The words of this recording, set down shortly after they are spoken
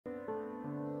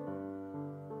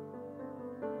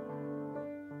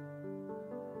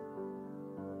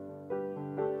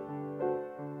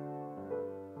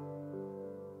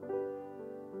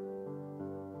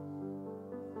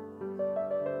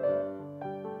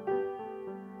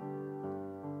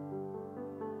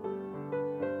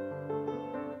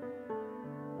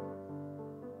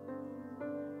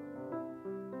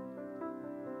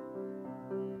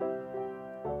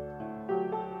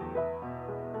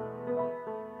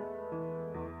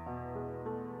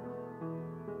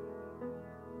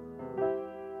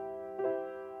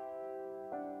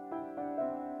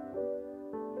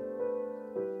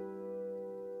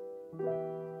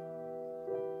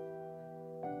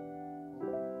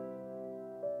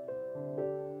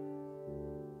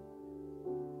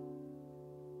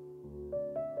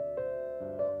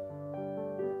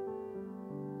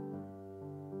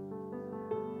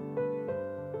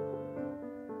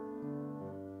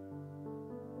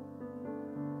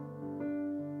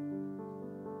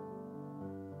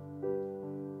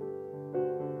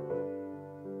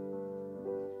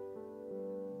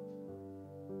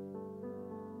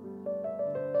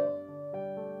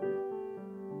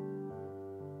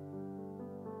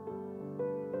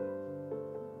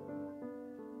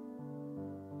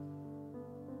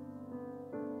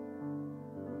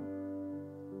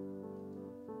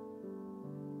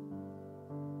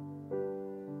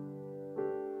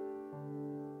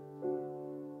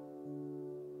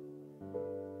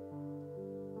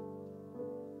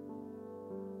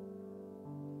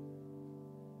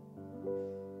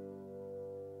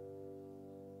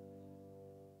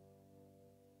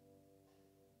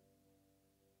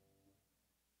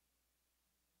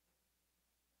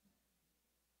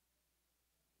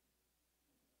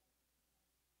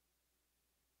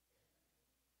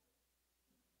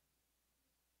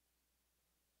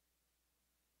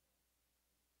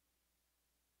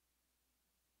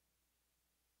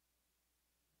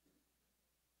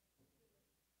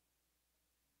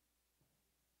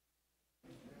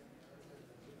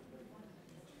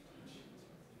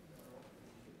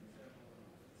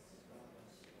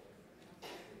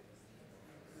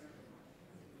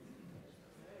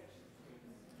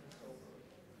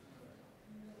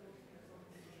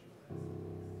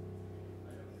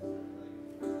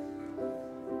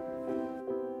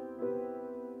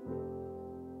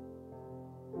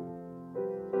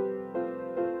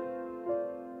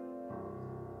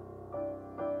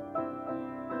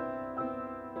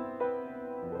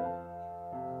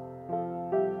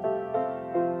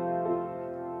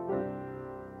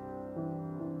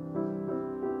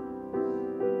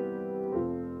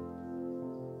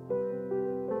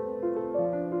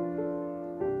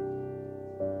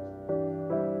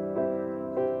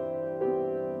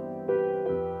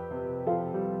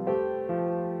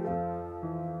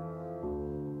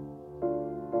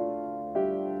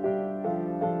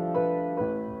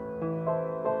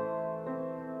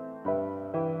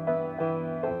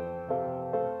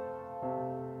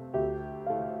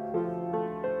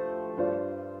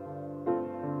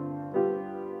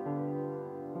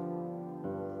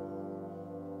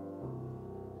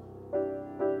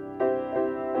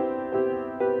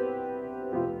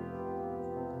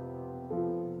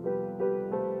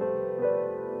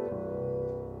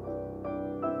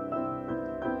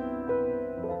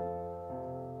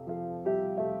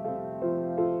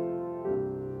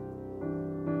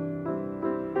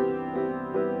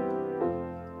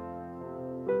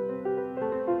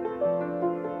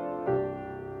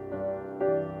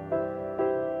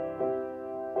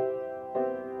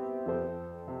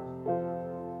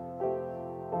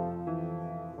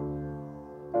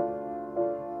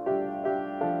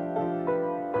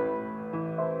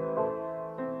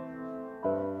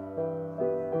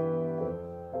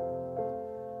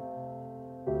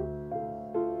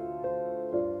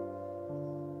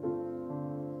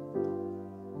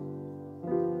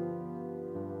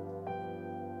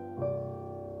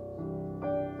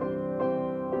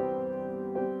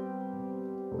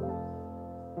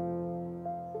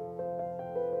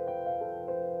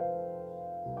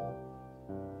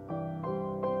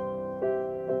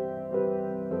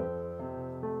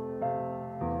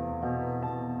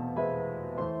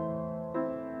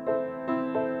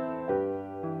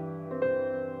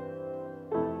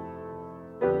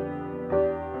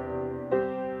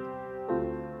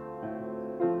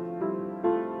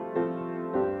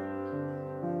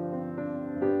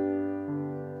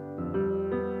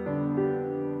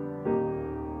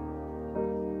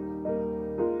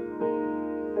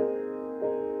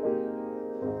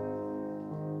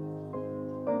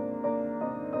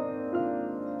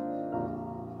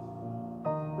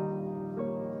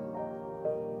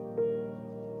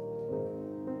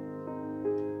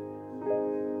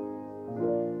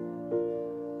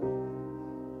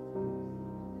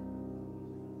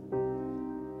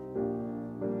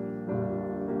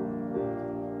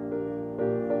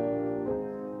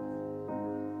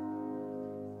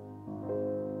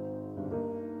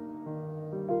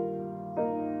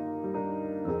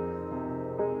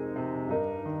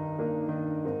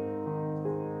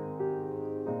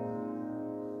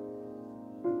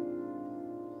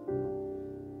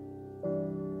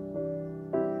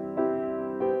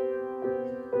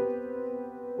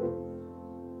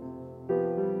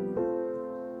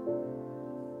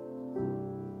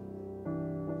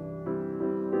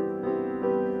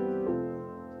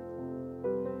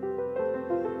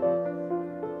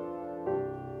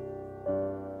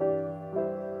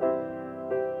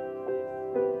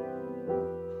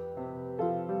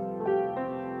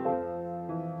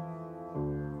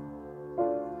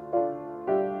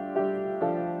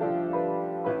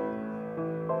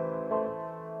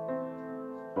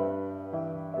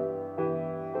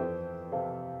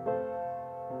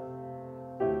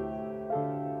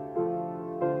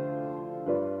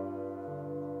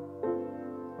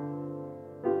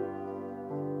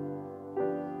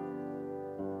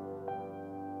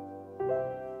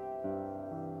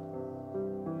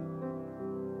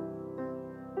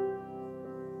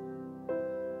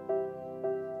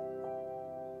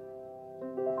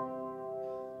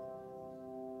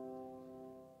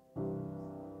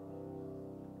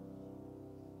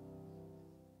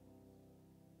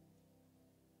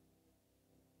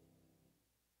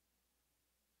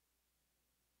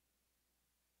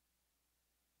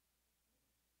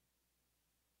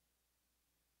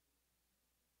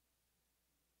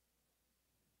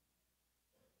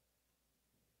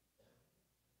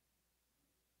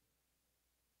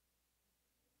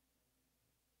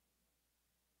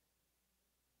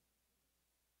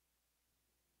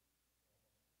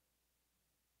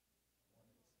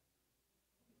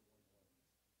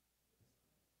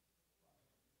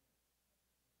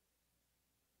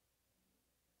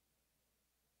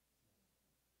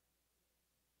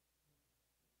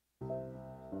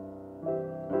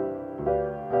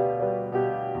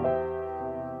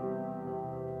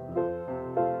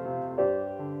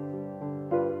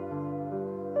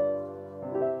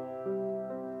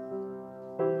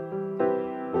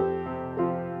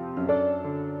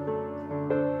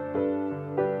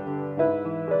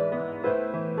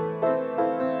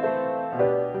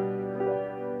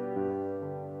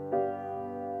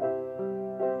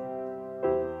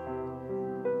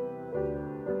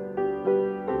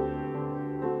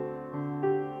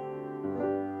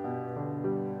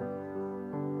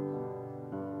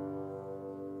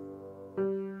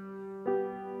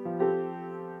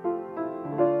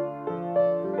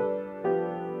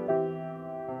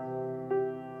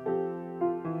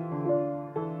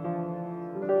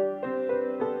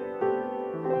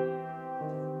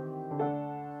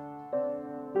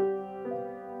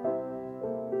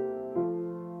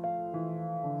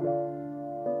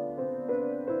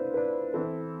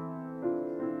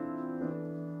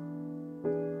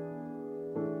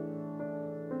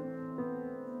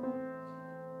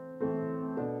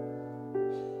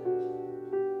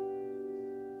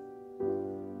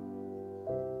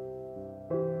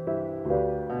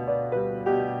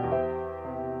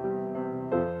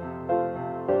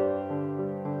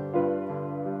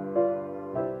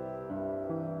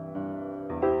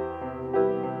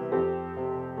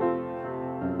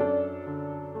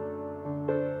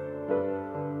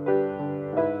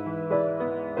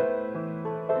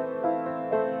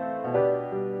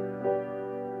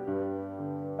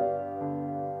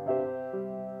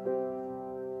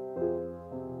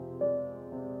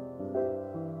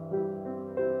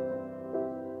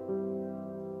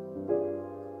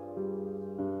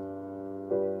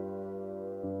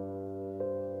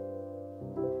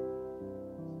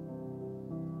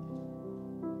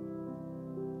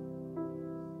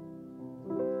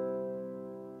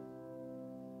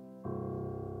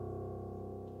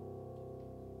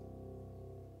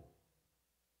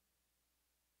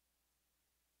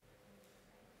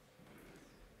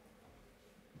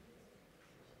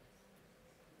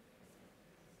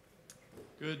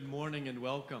Good morning and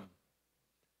welcome.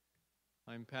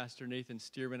 I'm Pastor Nathan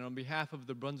Stearman. On behalf of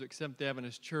the Brunswick Seventh-day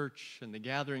Adventist Church and the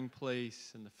Gathering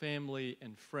Place and the family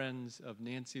and friends of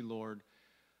Nancy Lord,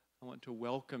 I want to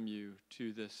welcome you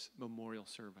to this memorial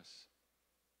service.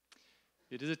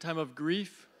 It is a time of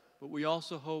grief, but we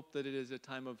also hope that it is a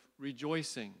time of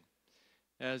rejoicing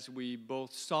as we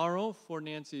both sorrow for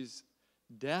Nancy's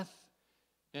death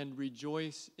and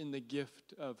rejoice in the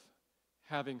gift of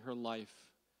having her life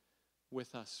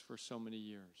with us for so many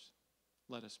years.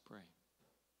 Let us pray.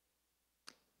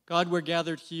 God, we're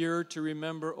gathered here to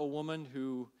remember a woman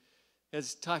who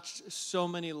has touched so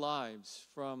many lives,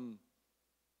 from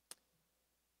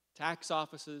tax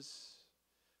offices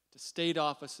to state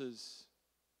offices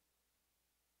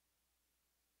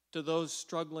to those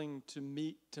struggling to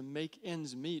make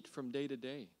ends meet from day to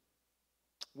day.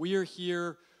 We are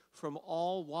here from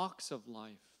all walks of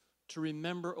life to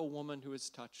remember a woman who has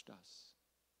touched us.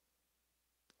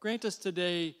 Grant us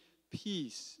today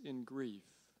peace in grief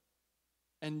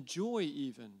and joy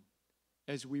even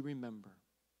as we remember.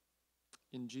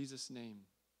 In Jesus' name,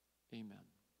 amen.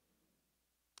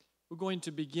 We're going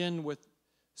to begin with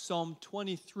Psalm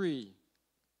 23.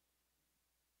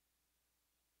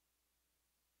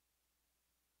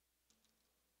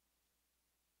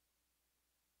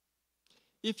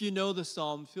 If you know the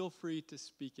psalm, feel free to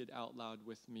speak it out loud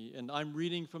with me. And I'm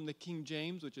reading from the King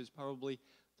James, which is probably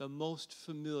the most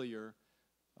familiar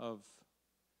of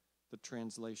the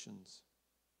translations.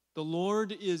 The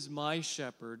Lord is my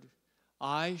shepherd,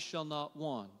 I shall not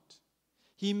want.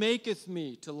 He maketh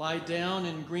me to lie down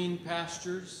in green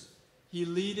pastures. He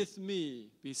leadeth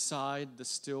me beside the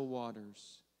still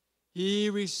waters. He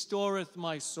restoreth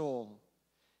my soul.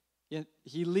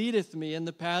 He leadeth me in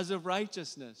the paths of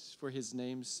righteousness for his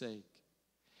name's sake.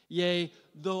 Yea,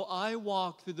 though I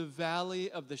walk through the valley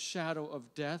of the shadow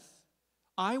of death,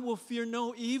 I will fear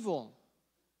no evil,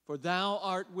 for thou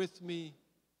art with me,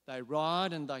 thy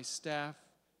rod and thy staff,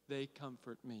 they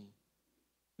comfort me.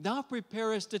 Thou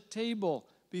preparest a table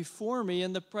before me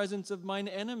in the presence of mine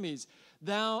enemies.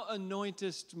 Thou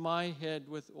anointest my head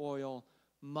with oil,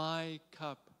 my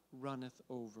cup runneth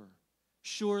over.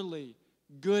 Surely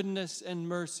goodness and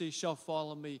mercy shall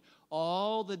follow me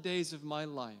all the days of my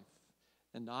life,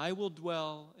 and I will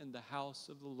dwell in the house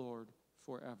of the Lord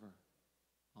forever.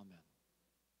 Amen.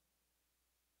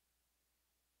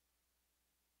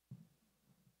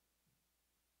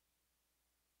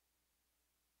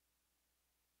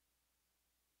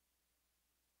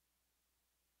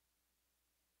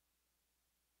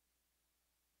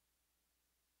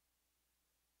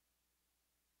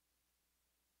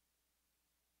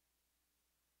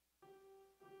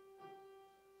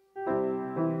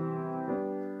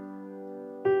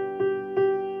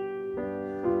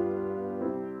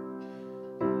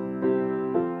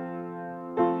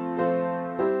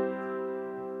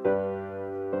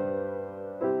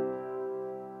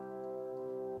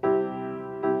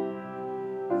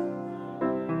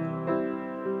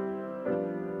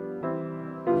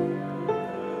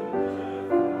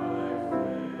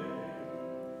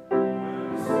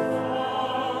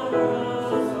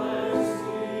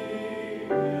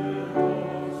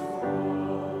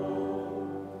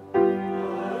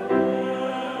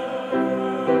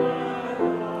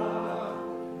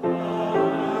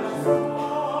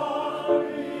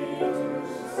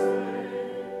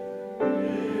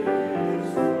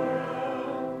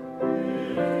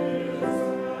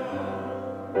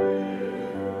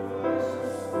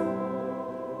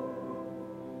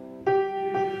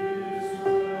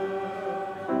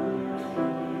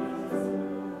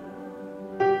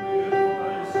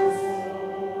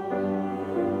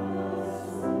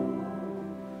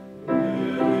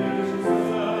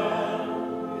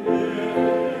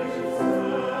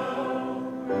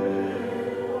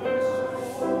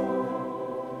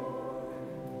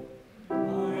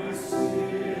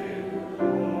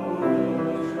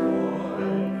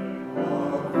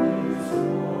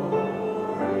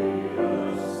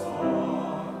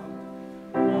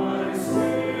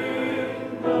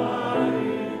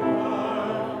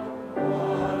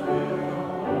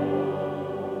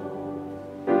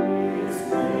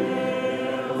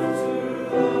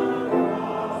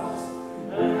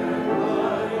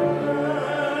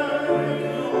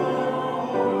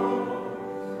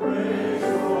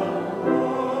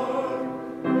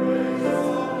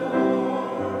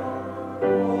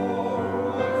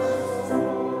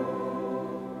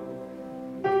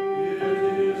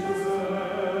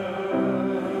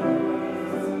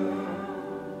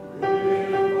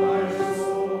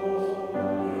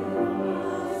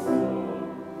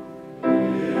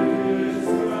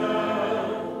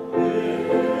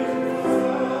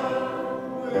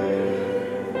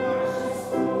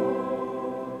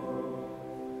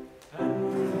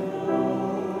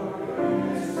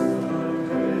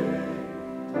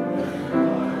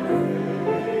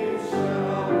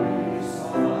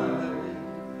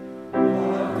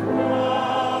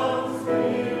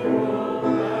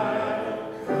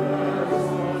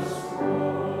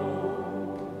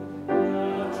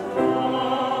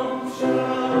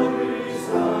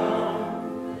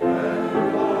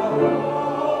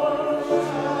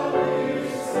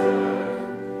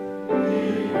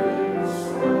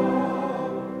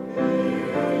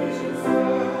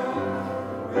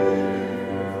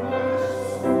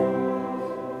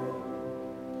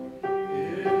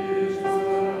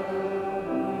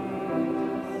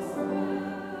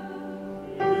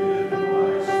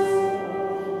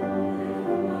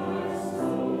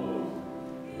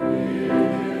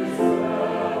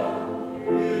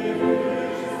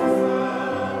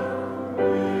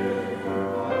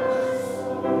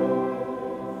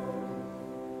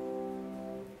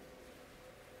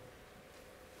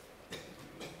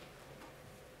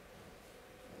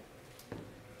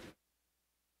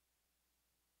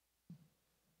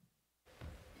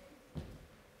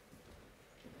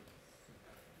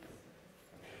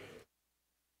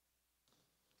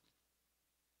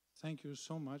 Thank you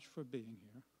so much for being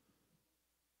here.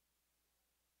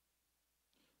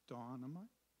 Dawn, am I?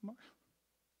 My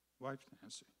wife,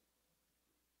 Nancy.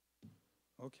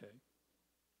 Okay.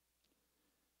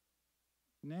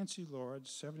 Nancy Lord,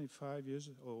 75 years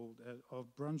old,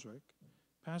 of Brunswick,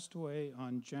 passed away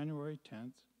on January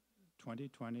 10th,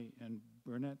 2020 in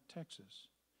Burnett, Texas.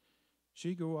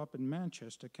 She grew up in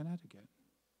Manchester, Connecticut,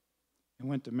 and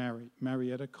went to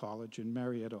Marietta College in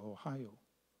Marietta, Ohio,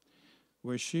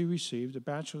 where she received a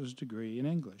bachelor's degree in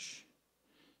English.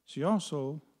 She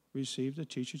also received a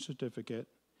teaching certificate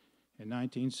in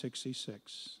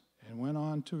 1966 and went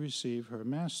on to receive her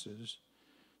master's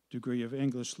degree of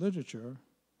English literature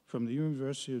from the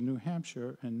University of New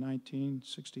Hampshire in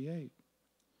 1968.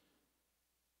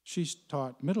 She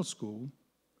taught middle school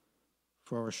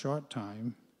for a short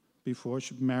time before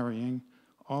marrying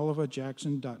Oliver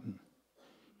Jackson Dutton,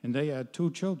 and they had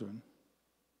 2 children.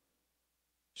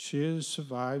 She is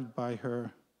survived by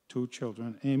her 2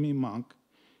 children, Amy Monk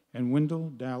and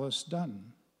Wendell Dallas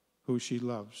Dutton, who she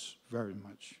loves very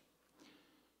much.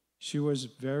 She was a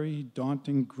very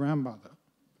daunting grandmother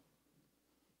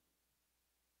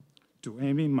to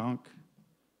Amy Monk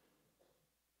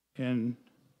and,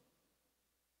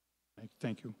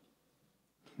 thank you,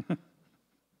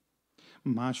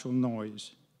 Marshall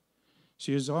Noyes.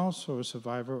 She is also a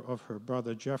survivor of her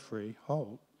brother Jeffrey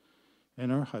Holt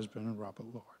and her husband Robert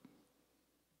Lord.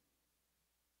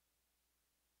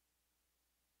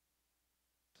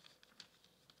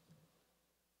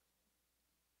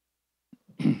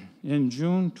 In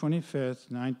June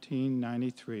 25th,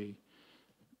 1993,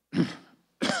 excuse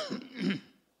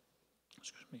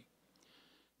me,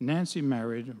 Nancy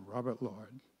married Robert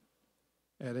Lord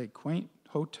at a quaint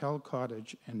hotel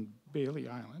cottage in Bailey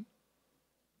Island.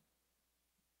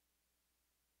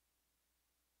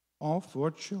 All 4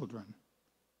 children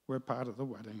were part of the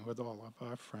wedding with all of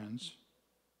our friends.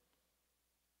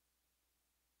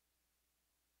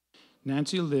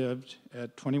 Nancy lived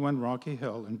at 21 Rocky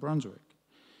Hill in Brunswick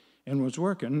and was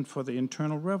working for the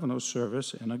Internal Revenue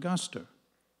Service in Augusta.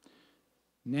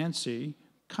 Nancy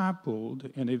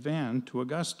carpooled in a van to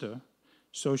Augusta,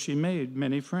 so she made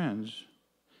many friends.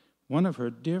 One of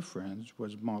her dear friends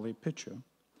was Molly Pitcher,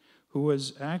 who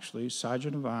was actually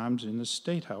Sergeant of Arms in the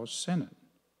State House Senate.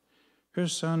 Her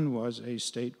son was a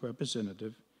state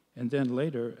representative and then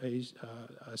later a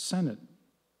Senate.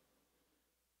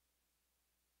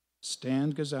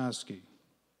 Stan Gazowski.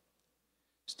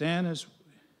 Stan is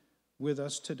with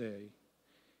us today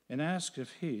and asked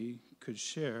if he could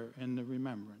share in the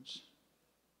remembrance.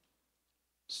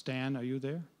 Stan, are you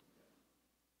there?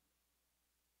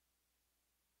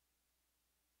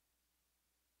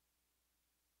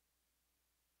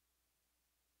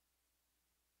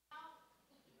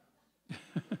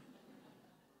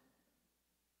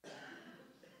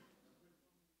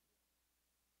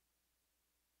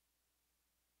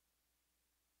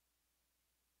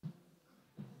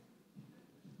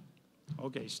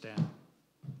 Okay, Stan. My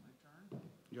turn?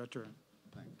 Your turn.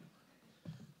 Thank you.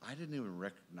 I didn't even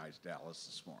recognize Dallas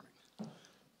this morning.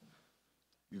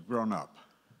 You've grown up.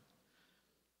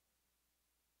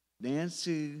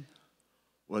 Nancy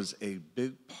was a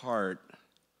big part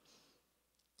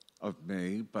of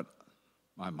me, but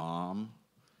my mom,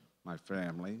 my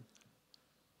family,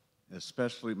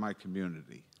 especially my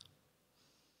community.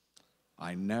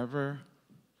 I never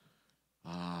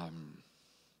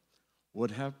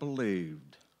would have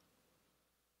believed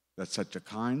that such a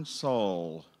kind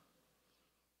soul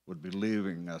would be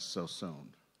leaving us so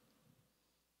soon.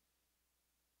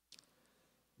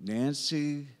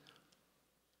 Nancy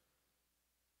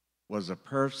was a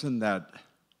person that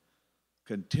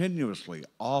continuously,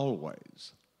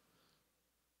 always,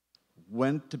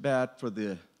 went to bat for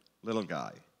the little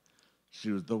guy.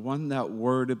 She was the one that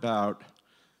worried about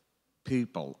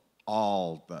people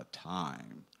all the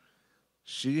time.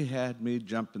 She had me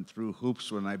jumping through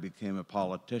hoops when I became a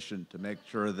politician to make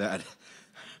sure that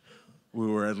we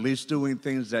were at least doing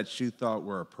things that she thought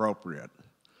were appropriate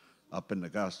up in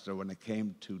Augusta when it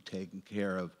came to taking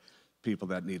care of people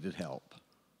that needed help,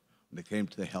 when it came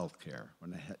to the health care,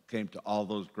 when it came to all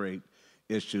those great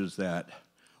issues that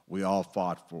we all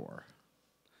fought for.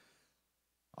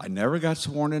 I never got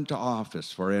sworn into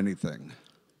office for anything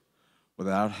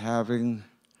without having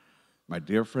my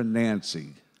dear friend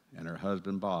Nancy and her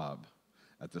husband Bob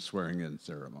at the swearing-in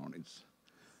ceremonies.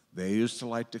 They used to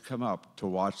like to come up to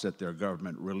watch that their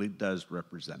government really does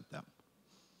represent them.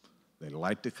 They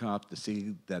like to come up to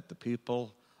see that the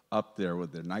people up there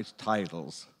with their nice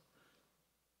titles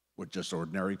were just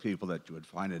ordinary people that you would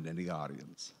find in any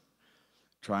audience,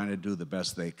 trying to do the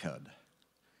best they could.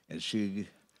 And she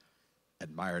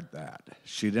admired that.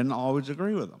 She didn't always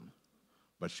agree with him,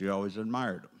 but she always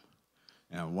admired him.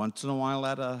 And once in a while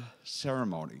at a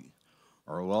ceremony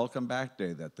or a welcome back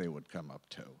day that they would come up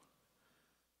to,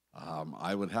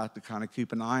 I would have to kind of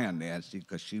keep an eye on Nancy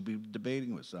because she'd be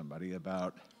debating with somebody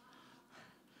about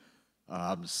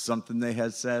something they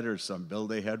had said or some bill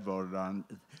they had voted on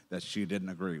that she didn't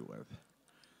agree with.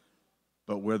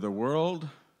 But where the world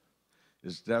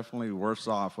is definitely worse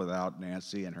off without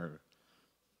Nancy and her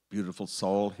beautiful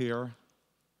soul here,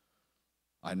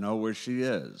 I know where she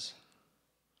is,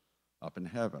 up in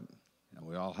heaven. And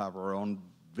we all have our own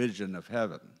vision of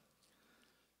heaven.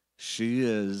 She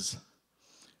is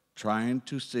trying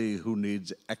to see who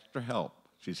needs extra help.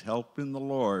 She's helping the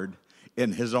Lord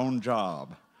in his own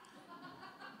job.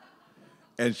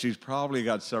 And she's probably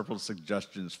got several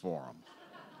suggestions for him.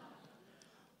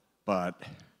 But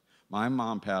my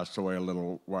mom passed away a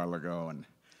little while ago, and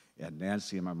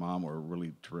Nancy and my mom were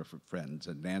really terrific friends.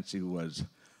 And Nancy was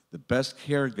the best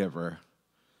caregiver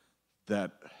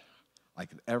that I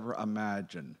could ever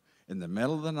imagine. In the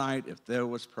middle of the night, if there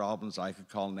was problems, I could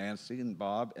call Nancy and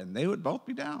Bob, and they would both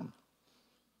be down.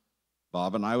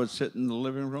 Bob and I would sit in the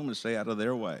living room and stay out of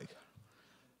their way.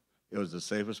 It was the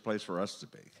safest place for us to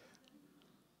be.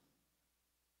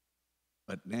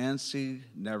 But Nancy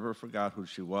never forgot who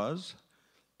she was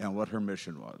and what her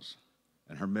mission was.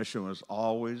 And her mission was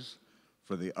always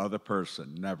for the other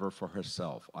person, never for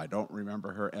herself. I don't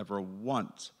remember her ever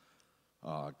once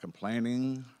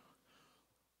complaining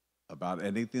about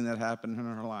anything that happened in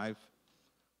her life,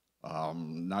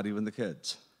 not even the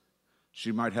kids.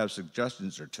 She might have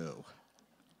suggestions or two,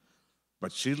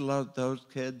 but she loved those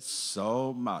kids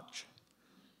so much.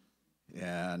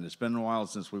 And it's been a while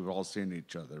since we've all seen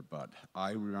each other, but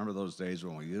I remember those days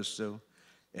when we used to.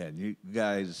 And you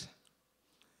guys,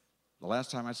 the last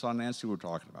time I saw Nancy, we were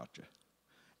talking about you.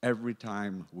 Every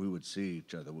time we would see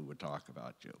each other, we would talk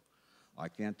about you. I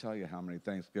can't tell you how many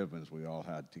Thanksgivings we all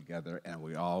had together, and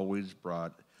we always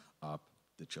brought up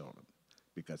the children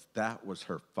because that was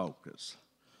her focus.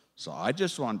 So I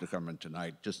just wanted to come in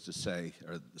tonight just to say,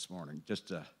 or this morning, just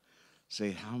to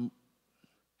say how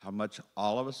much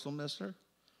all of us will miss her,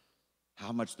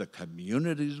 how much the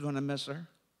community is going to miss her,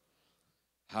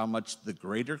 how much the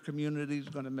greater community is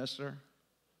going to miss her.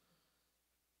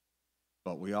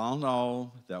 But we all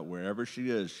know that wherever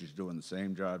she is, she's doing the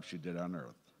same job she did on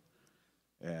earth.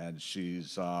 And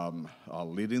she's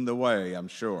leading the way, I'm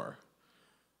sure.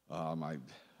 I'd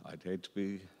hate to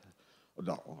be,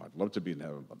 no, I'd love to be in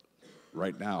heaven, but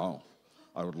right now,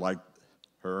 I would like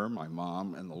her, my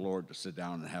mom, and the Lord to sit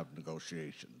down and have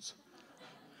negotiations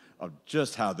of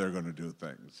just how they're going to do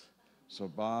things. So,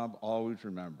 Bob, always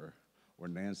remember where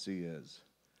Nancy is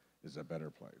a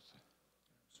better place.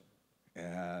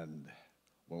 And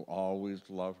we'll always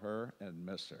love her and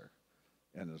miss her.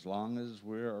 And as long as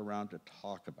we're around to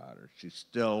talk about her, she's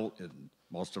still, in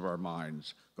most of our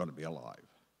minds, going to be alive.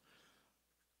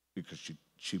 Because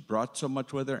she brought so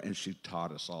much with her, and she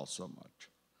taught us all so much.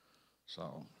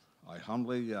 So I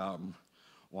humbly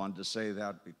wanted to say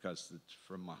that because it's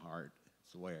from my heart.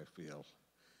 It's the way I feel.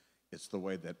 It's the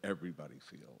way that everybody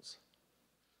feels.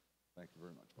 Thank you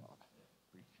very much, Bob.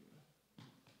 Appreciate it.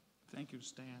 Thank you,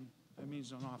 Stan. That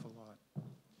means an awful lot.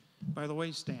 By the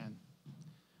way, Stan,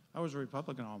 I was a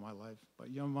Republican all my life,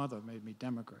 but your mother made me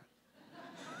Democrat.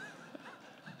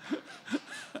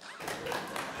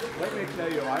 Let me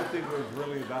tell you, I think it was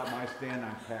really about my stand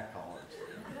on cat collars.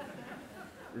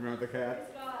 Remember the cats?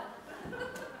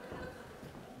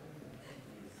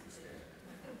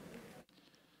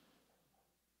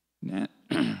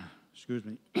 Excuse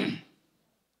me.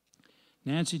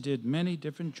 Nancy did many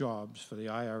different jobs for the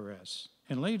IRS.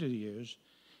 In later years,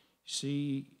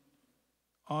 she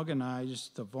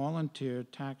organized the volunteer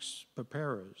tax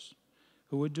preparers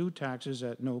who would do taxes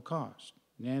at no cost.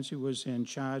 Nancy was in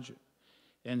charge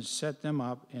and set them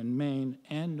up in Maine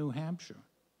and New Hampshire.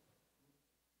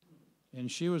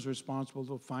 And she was responsible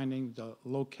for finding the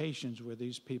locations where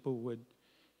these people would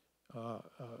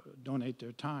donate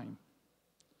their time.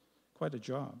 Quite a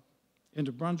job. In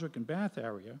the Brunswick and Bath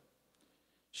area,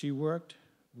 she worked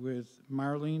with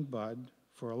Marlene Budd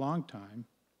for a long time,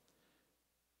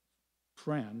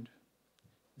 friend.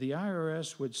 The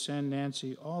IRS would send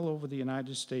Nancy all over the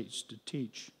United States to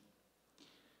teach.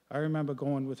 I remember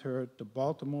going with her to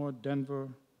Baltimore, Denver,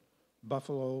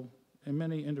 Buffalo, and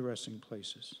many interesting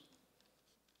places.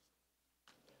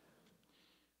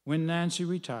 When Nancy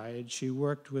retired, she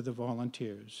worked with the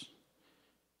volunteers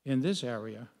in this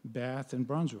area, Bath and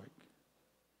Brunswick.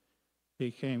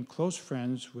 Became close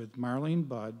friends with Marlene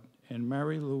Budd and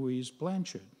Mary Louise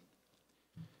Blanchard.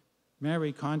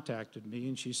 Mary contacted me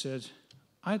and she said,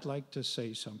 I'd like to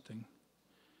say something.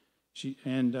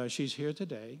 She's here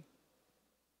today.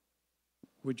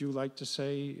 Would you like to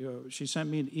say, she sent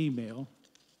me an email,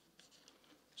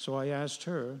 so I asked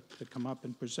her to come up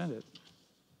and present it.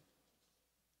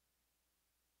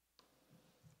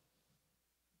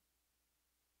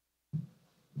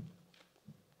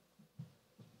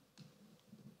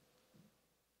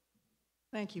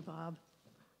 Thank you, Bob.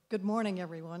 Good morning,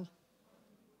 everyone.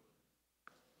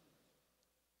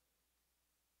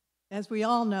 As we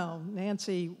all know,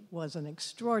 Nancy was an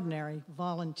extraordinary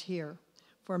volunteer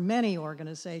for many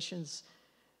organizations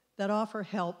that offer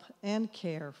help and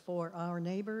care for our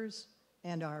neighbors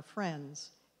and our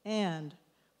friends, and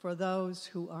for those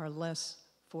who are less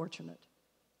fortunate.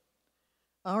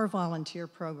 Our volunteer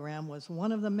program was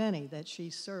one of the many that she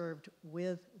served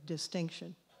with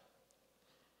distinction.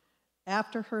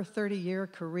 After her 30-year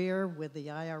career with the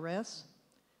IRS,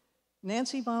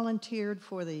 Nancy volunteered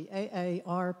for the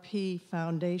AARP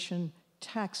Foundation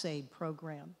Tax Aid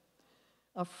Program,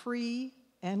 a free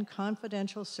and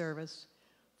confidential service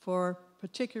for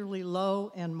particularly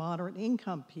low and moderate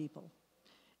income people,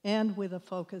 and with a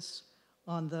focus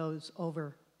on those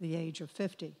over the age of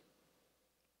 50.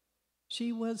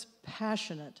 She was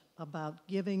passionate about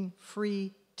giving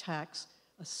free tax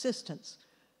assistance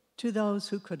to those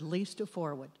who could least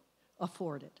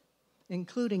afford it,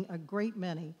 including a great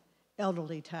many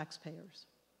elderly taxpayers.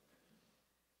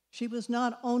 She was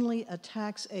not only a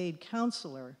tax aid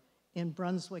counselor in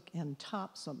Brunswick and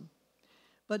Topsom,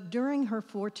 but during her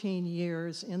 14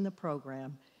 years in the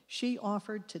program, she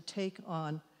offered to take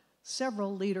on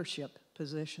several leadership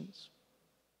positions.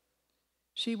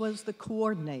 She was the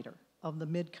coordinator of the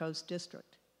Mid-Coast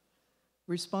District,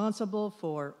 responsible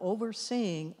for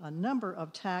overseeing a number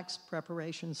of tax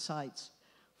preparation sites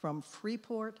from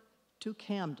Freeport to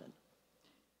Camden.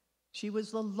 She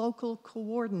was the local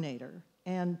coordinator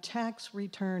and tax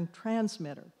return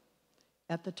transmitter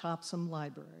at the Topsom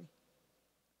Library.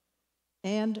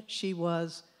 And she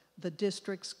was the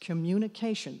district's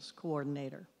communications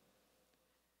coordinator.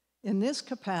 In this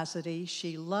capacity,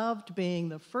 she loved being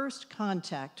the first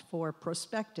contact for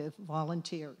prospective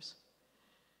volunteers,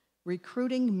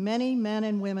 recruiting many men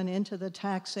and women into the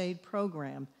tax aid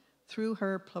program through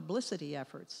her publicity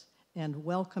efforts and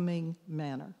welcoming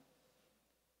manner.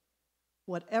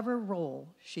 Whatever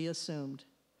role she assumed,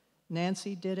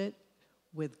 Nancy did it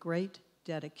with great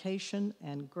dedication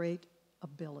and great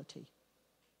ability.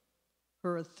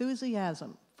 Her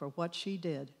enthusiasm for what she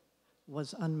did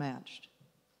was unmatched.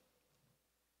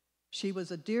 She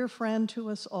was a dear friend to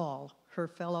us all, her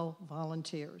fellow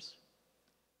volunteers.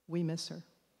 We miss her.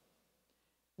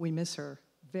 We miss her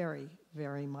very,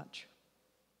 very much.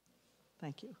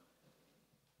 Thank you.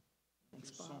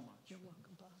 Thanks, Bob. So much. You're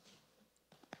welcome, Bob.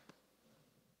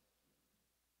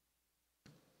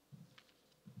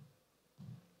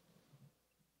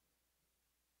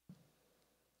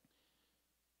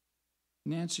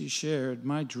 Nancy shared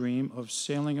my dream of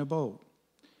sailing a boat.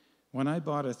 When I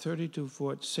bought a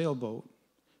 32-foot sailboat,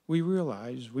 we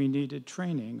realized we needed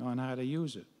training on how to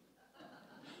use it.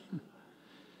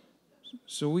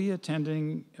 So we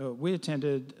attended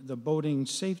the boating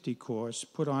safety course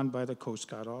put on by the Coast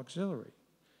Guard Auxiliary.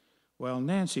 Well,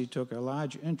 Nancy took a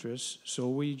large interest, so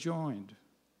we joined,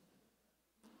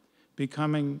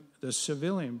 becoming the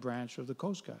civilian branch of the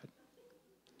Coast Guard.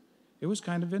 It was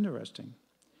kind of interesting.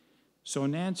 So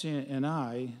Nancy and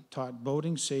I taught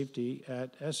boating safety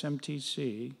at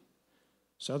SMTC,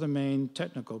 Southern Maine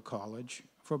Technical College,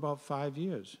 for about 5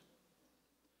 years.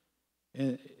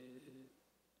 And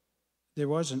there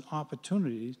was an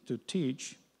opportunity to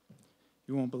teach,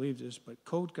 you won't believe this, but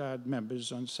Coast Guard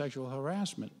members on sexual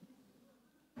harassment.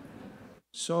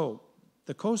 So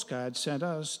the Coast Guard sent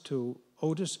us to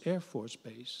Otis Air Force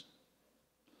Base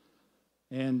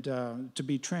and to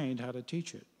be trained how to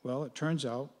teach it. Well, it turns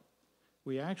out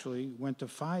we actually went to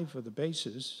 5 of the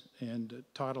bases and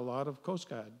taught a lot of Coast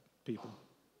Guard people.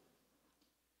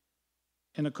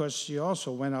 And of course, she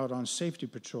also went out on safety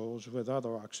patrols with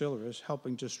other auxiliaries,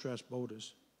 helping distressed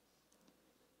boaters.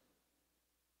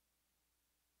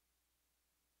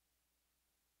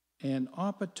 An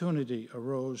opportunity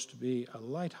arose to be a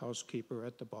lighthouse keeper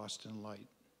at the Boston Light.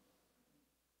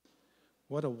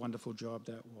 What a wonderful job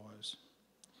that was.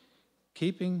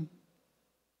 Keeping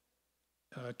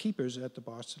keepers at the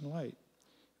Boston Light.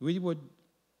 We would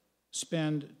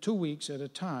spend 2 weeks at a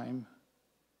time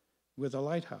with a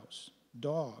lighthouse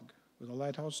dog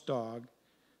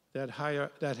that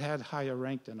had higher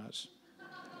rank than us.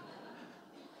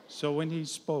 So when he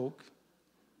spoke,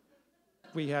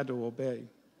 we had to obey.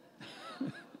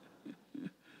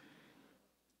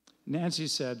 Nancy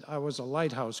said I was a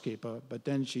light housekeeper, but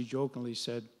then she jokingly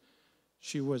said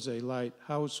she was a light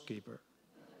housekeeper.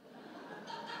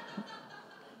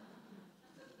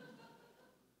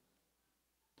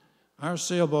 Our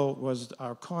sailboat was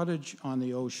our cottage on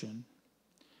the ocean.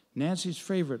 Nancy's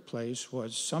favorite place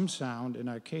was Some Sound in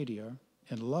Arcadia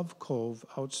and Love Cove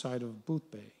outside of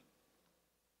Boothbay.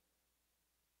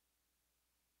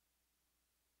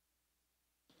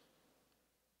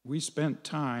 We spent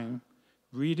time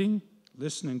reading,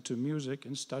 listening to music,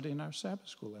 and studying our Sabbath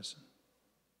school lesson.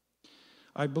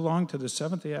 I belonged to the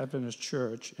Seventh-day Adventist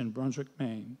Church in Brunswick,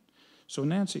 Maine, so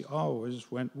Nancy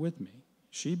always went with me.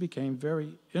 She became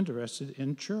very interested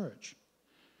in church.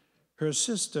 Her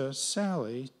sister,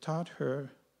 Sally, took her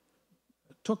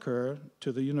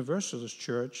to the Universalist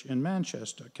Church in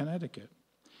Manchester, Connecticut,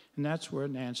 and that's where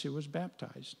Nancy was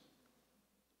baptized.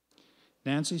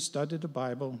 Nancy studied the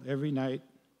Bible every night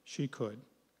she could.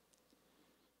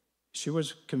 She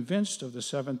was convinced of the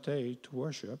seventh day to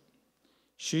worship.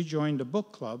 She joined a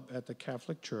book club at the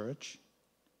Catholic Church,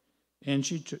 and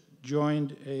she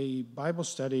joined a Bible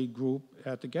study group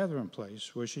at the Gathering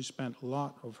Place, where she spent a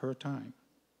lot of her time.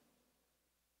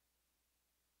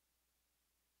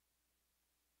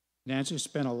 Nancy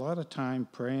spent a lot of time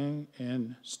praying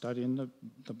and studying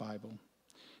the Bible.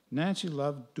 Nancy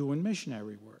loved doing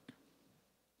missionary work.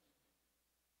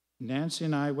 Nancy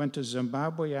and I went to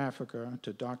Zimbabwe, Africa,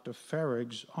 to Dr.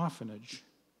 Farrig's orphanage,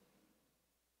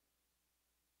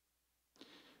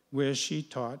 where she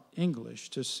taught English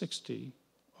to 60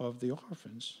 of the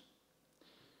orphans.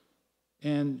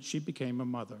 And she became a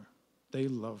mother. They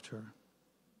loved her.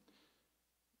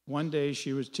 One day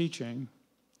she was teaching.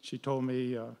 She told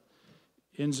me,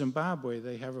 in Zimbabwe,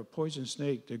 they have a poison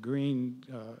snake, the green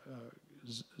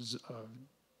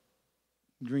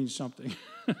something.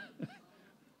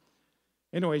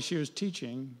 Anyway, she was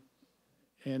teaching,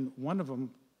 and one of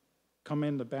them come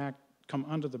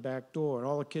under the back door, and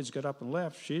all the kids got up and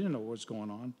left. She didn't know what was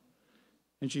going on.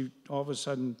 And she all of a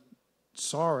sudden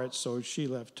saw it, so she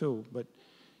left too. But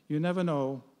you never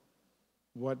know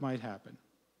what might happen.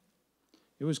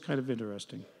 It was kind of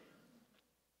interesting.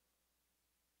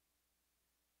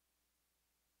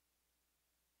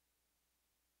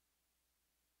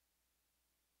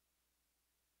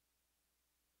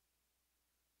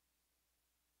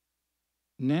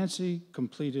 Nancy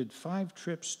completed 5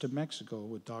 trips to Mexico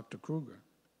with Dr. Kruger,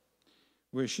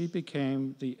 where she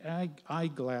became the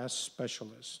eyeglass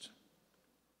specialist.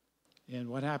 And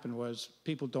what happened was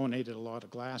people donated a lot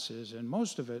of glasses, and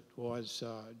most of it was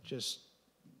just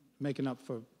making up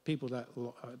for people that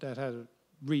had to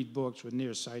read books with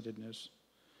nearsightedness.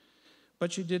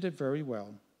 But she did it very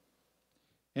well.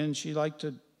 And she liked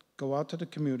to go out to the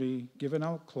community, giving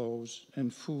out clothes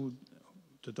and food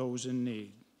to those in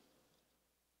need.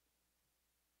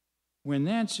 When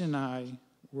Nancy and I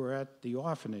were at the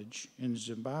orphanage in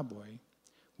Zimbabwe,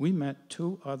 we met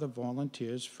 2 other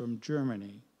volunteers from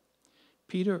Germany,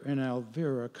 Peter and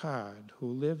Elvira Card,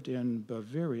 who lived in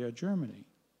Bavaria, Germany.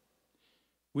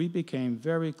 We became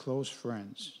very close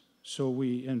friends, so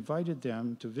we invited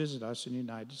them to visit us in the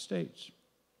United States.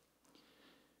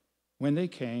 When they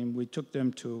came, we took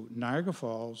them to Niagara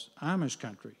Falls, Amish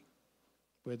country,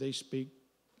 where they speak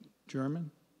German.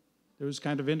 It was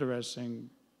kind of interesting,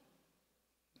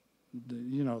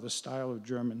 the style of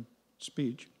German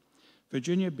speech.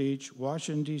 Virginia Beach,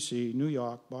 Washington, D.C., New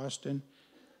York, Boston,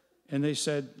 and they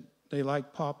said they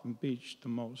liked Popham Beach the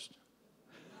most.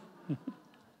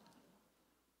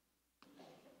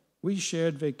 We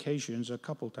shared vacations a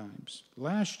couple times.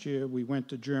 Last year, we went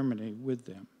to Germany with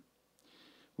them.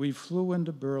 We flew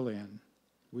into Berlin.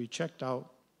 We checked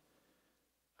out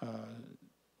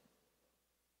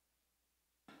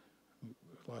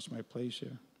lost my place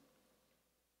here.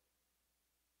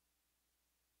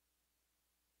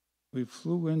 We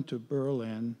flew into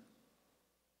Berlin.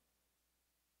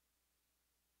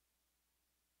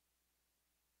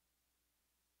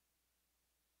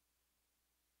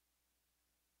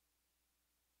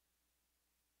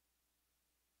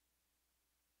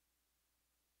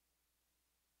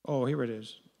 Oh, here it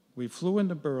is. We flew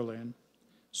into Berlin,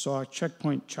 saw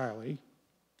Checkpoint Charlie.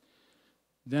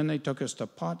 Then they took us to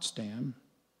Potsdam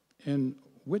and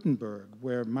Wittenberg,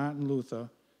 where Martin Luther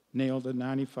nailed the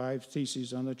 95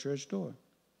 Theses on the church door.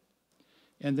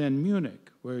 And then Munich,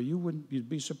 where you'd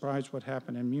be surprised what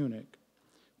happened in Munich.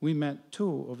 We met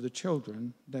 2 of the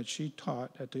children that she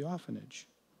taught at the orphanage.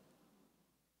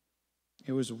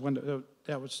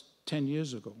 That was 10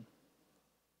 years ago.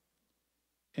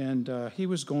 And he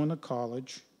was going to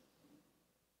college,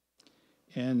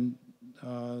 and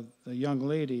the young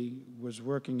lady was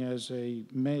working as a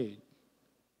maid.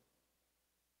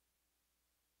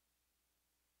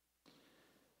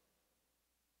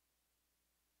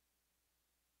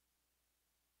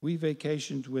 We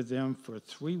vacationed with them for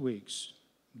 3 weeks,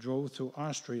 drove through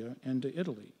Austria and to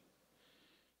Italy,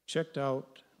 checked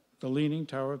out the Leaning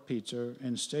Tower of Pisa,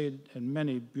 and stayed in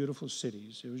many beautiful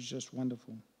cities. It was just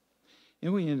wonderful.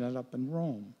 And we ended up in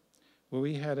Rome, where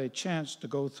we had a chance to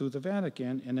go through the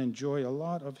Vatican and enjoy a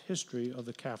lot of history of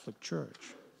the Catholic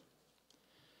Church.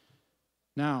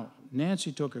 Now,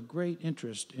 Nancy took a great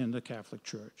interest in the Catholic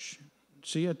Church.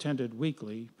 She attended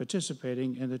weekly,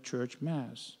 participating in the church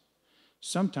mass.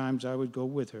 Sometimes I would go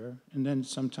with her, and then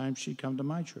sometimes she'd come to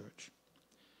my church.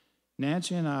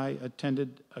 Nancy and I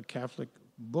attended a Catholic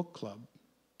book club.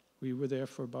 We were there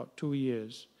for about 2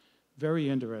 years. Very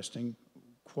interesting,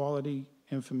 quality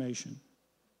information.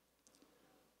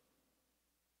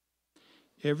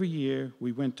 Every year,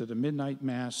 we went to the midnight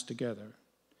mass together.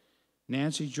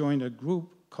 Nancy joined a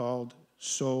group called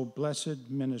So Blessed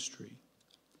Ministry,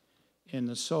 and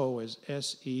the So is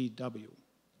S-E-W.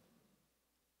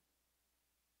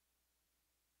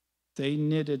 They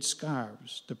knitted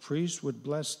scarves. The priest would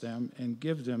bless them and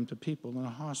give them to people in a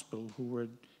hospital who were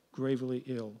gravely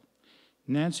ill.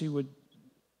 Nancy would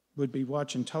be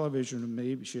watching television with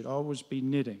me, but she'd always be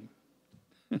knitting.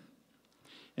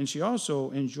 And she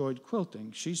also enjoyed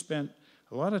quilting. She spent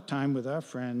a lot of time with our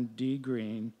friend Dee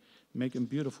Green making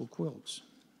beautiful quilts.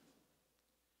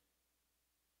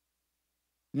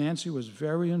 Nancy was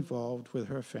very involved with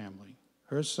her family.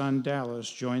 Her son Dallas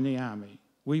joined the Army.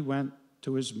 We went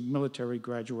to his military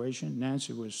graduation.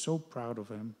 Nancy was so proud of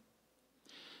him.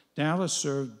 Dallas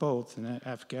served both in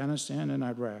Afghanistan and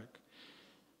Iraq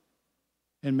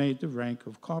and made the rank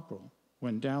of corporal.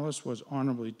 When Dallas was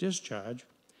honorably discharged,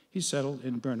 he settled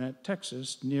in Burnett,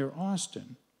 Texas, near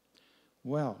Austin.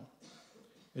 Well,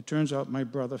 it turns out my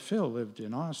brother Phil lived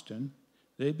in Austin.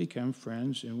 They became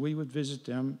friends, and we would visit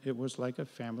them. It was like a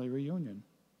family reunion.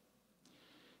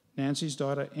 Nancy's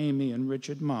daughter Amy and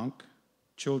Richard Monk,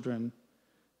 children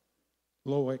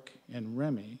Loic and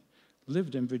Remy,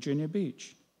 lived in Virginia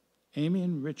Beach. Amy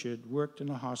and Richard worked in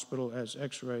a hospital as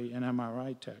X-ray and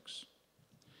MRI techs.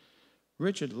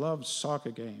 Richard loved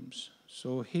soccer games,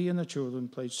 so he and the children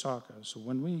played soccer. So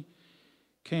when we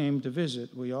came to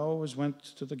visit, we always went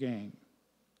to the game.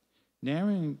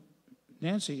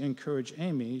 Nancy encouraged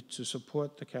Amy to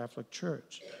support the Catholic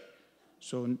Church.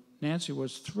 So Nancy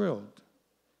was thrilled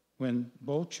when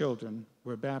both children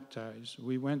were baptized.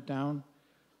 We went down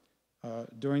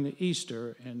during the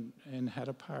Easter and had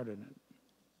a part in it.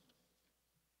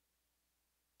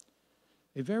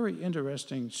 A very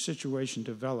interesting situation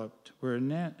developed where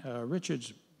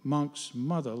Richard's monk's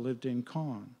mother lived in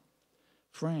Caen,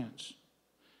 France.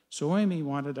 So Amy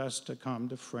wanted us to come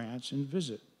to France and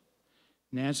visit.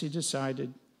 Nancy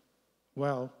decided,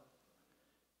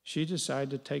 she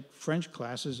decided to take French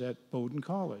classes at Bowdoin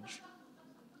College.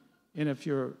 And if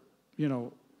you're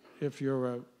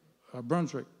a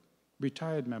Brunswick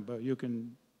retired member, you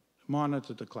can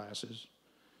monitor the classes.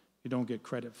 You don't get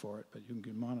credit for it, but you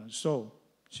can monitor. So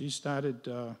she started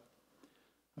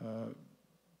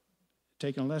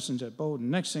taking lessons at Bowdoin.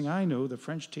 Next thing I knew, the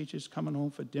French teacher's coming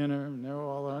home for dinner, and they're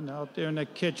all out there in the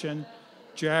kitchen,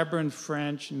 jabbering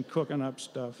French and cooking up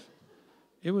stuff.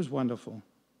 It was wonderful.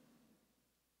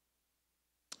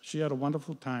 She had a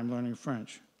wonderful time learning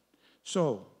French.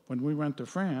 So when we went to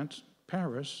France,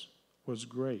 Paris was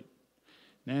great.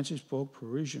 Nancy spoke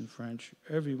Parisian French.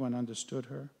 Everyone understood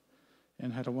her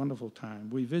and had a wonderful time.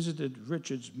 We visited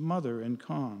Richard's mother in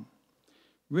Caen.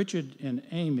 Richard and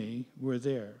Amy were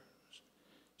there.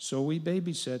 So we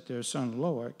babysat their son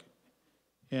Loic,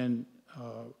 and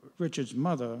Richard's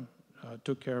mother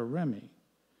took care of Remy.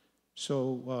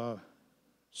 So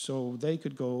they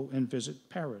could go and visit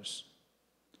Paris.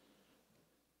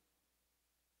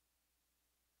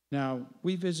 Now,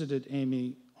 we visited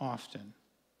Amy often.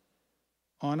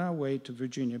 On our way to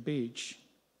Virginia Beach,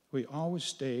 we always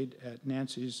stayed at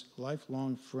Nancy's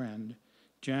lifelong friend,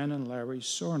 Jan and Larry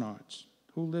Sornart's,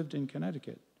 who lived in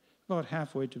Connecticut, about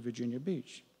halfway to Virginia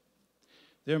Beach.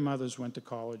 Their mothers went to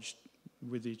college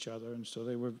with each other, and so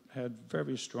they had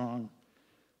very strong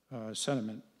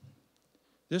sentiment.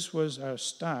 This was our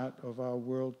start of our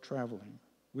world traveling.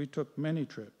 We took many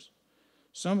trips.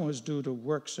 Some was due to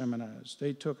work seminars.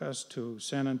 They took us to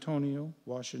San Antonio,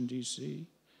 Washington, D.C.,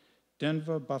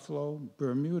 Denver, Buffalo,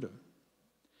 Bermuda.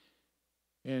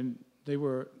 And they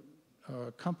were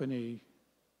company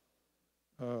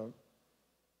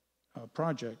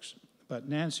projects, but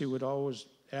Nancy would always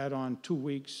add on 2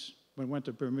 weeks. When we went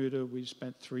to Bermuda, we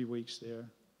spent 3 weeks there.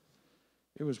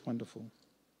 It was wonderful.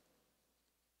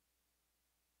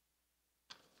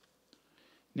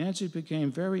 Nancy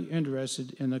became very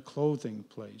interested in the clothing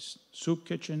place, soup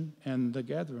kitchen, and the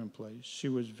gathering place. She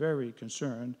was very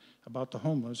concerned about the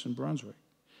homeless in Brunswick.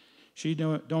 She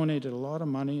donated a lot of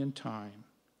money and time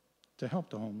to help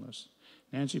the homeless.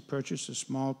 Nancy purchased a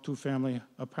small two-family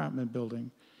apartment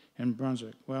building in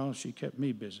Brunswick. Well, she kept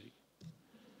me busy.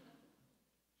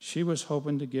 She was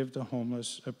hoping to give the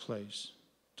homeless a place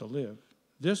to live.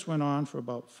 This went on for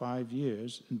about 5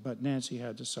 years, but Nancy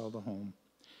had to sell the home.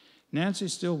 Nancy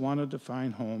still wanted to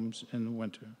find homes in the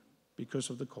winter because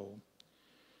of the cold.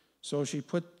 So she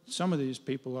put some of these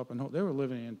people up in, they were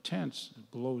living in tents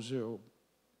below zero.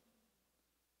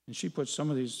 And she put some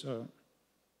of these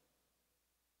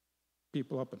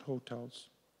people up in hotels.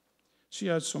 She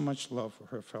had so much love for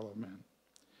her fellow men.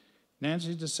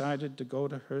 Nancy decided to go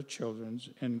to her children's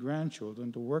and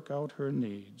grandchildren to work out her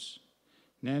needs.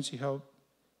 Nancy helped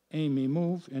Amy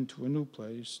moved into a new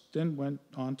place, then went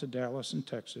on to Dallas in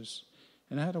Texas,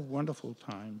 and had a wonderful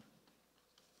time.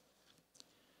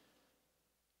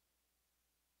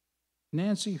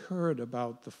 Nancy heard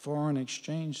about the foreign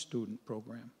exchange student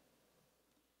program.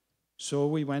 So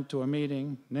we went to a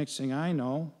meeting. Next thing I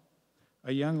know,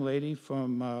 a young lady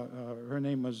from, her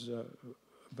name was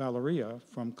Valeria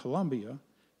from Colombia,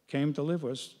 came to live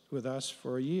with us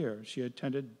for a year. She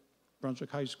attended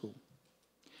Brunswick High School.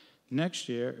 Next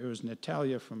year, it was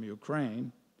Natalia from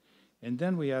Ukraine, and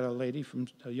then we had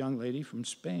a young lady from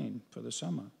Spain for the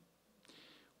summer.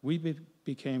 We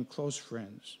became close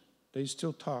friends. They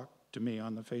still talk to me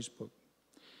on the Facebook.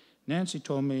 Nancy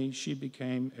told me she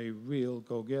became a real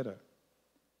go-getter.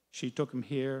 She took him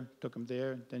here, took him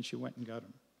there, then she went and got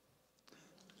him.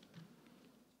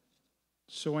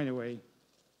 So anyway,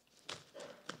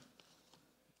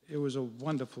 it was a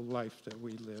wonderful life that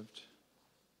we lived.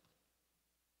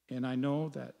 And I know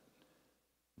that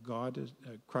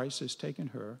Christ has taken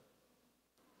her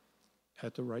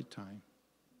at the right time.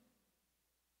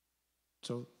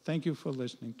 So thank you for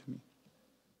listening to me.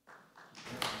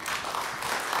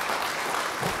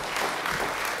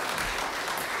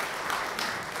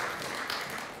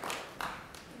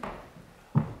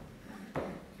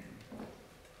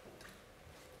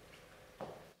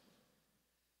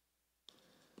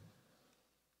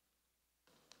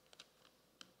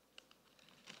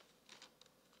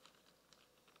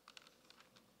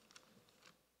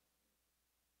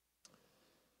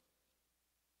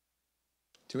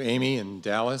 To Amy in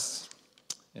Dallas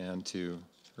and to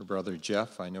her brother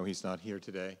Jeff, I know he's not here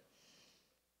today.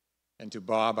 And to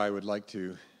Bob, I would like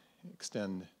to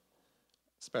extend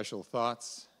special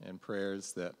thoughts and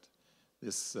prayers that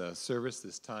this service,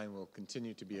 this time, will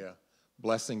continue to be a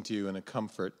blessing to you and a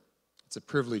comfort. It's a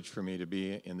privilege for me to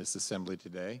be in this assembly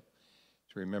today,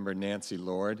 to remember Nancy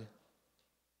Lord.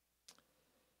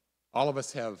 All of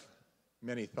us have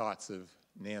many thoughts of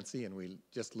Nancy, and we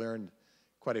just learned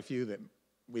quite a few that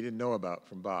we didn't know about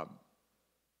from Bob.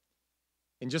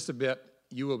 In just a bit,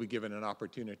 you will be given an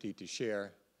opportunity to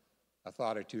share a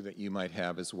thought or two that you might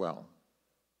have as well.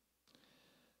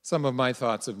 Some of my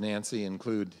thoughts of Nancy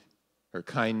include her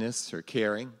kindness, her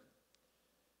caring,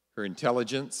 her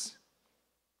intelligence,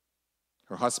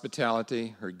 her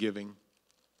hospitality, her giving,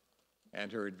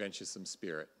 and her adventuresome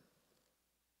spirit.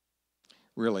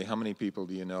 Really, how many people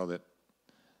do you know that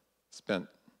spent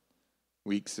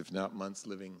weeks, if not months,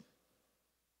 living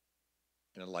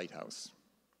in a lighthouse?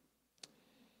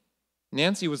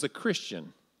 Nancy was a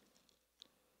Christian,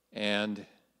 and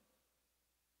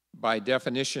by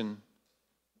definition,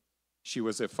 she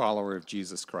was a follower of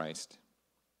Jesus Christ.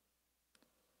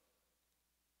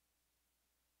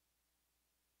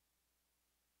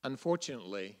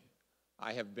 Unfortunately,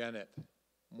 I have been at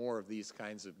more of these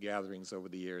kinds of gatherings over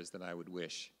the years than I would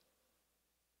wish.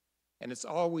 And it's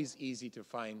always easy to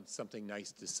find something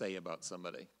nice to say about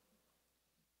somebody.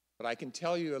 But I can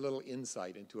tell you a little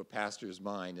insight into a pastor's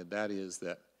mind, and that is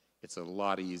that it's a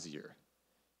lot easier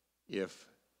if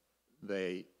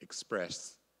they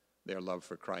express their love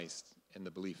for Christ and the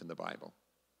belief in the Bible,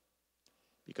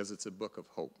 because it's a book of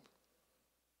hope.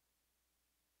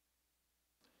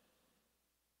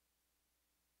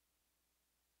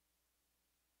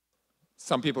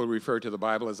 Some people refer to the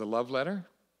Bible as a love letter.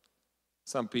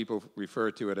 Some people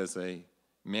refer to it as a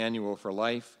manual for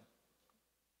life.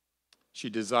 She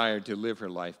desired to live her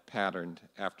life patterned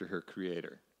after her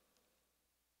Creator.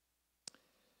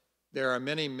 There are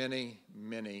many, many,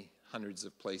 many hundreds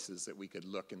of places that we could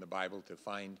look in the Bible to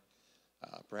find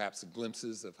perhaps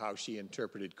glimpses of how she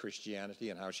interpreted Christianity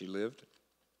and how she lived.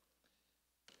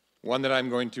 One that I'm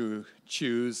going to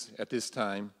choose at this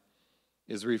time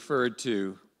is referred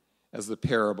to as the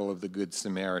parable of the Good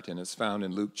Samaritan. It's found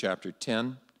in Luke chapter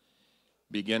 10,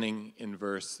 beginning in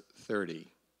verse 30.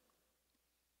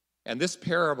 And this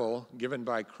parable given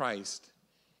by Christ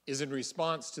is in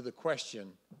response to the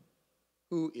question,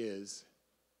 who is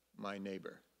my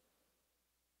neighbor?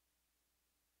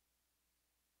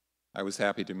 I was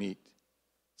happy to meet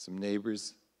some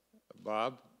neighbors of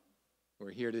Bob who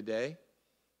are here today,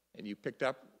 and you picked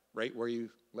up right where you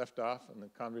left off in the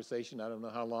conversation. I don't know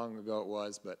how long ago it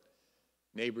was, but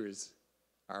neighbors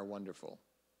are wonderful.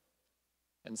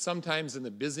 And sometimes in the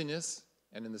busyness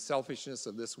and in the selfishness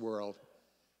of this world,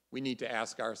 we need to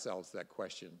ask ourselves that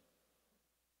question,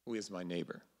 who is my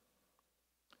neighbor?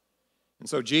 And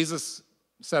so Jesus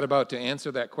set about to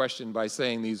answer that question by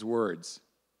saying these words.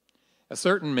 A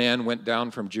certain man went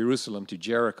down from Jerusalem to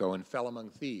Jericho and fell among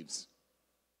thieves,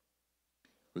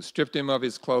 who stripped him of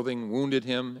his clothing, wounded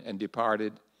him, and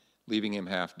departed, leaving him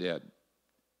half dead.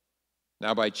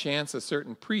 Now by chance a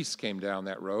certain priest came down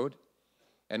that road,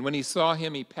 and when he saw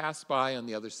him, he passed by on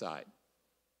the other side.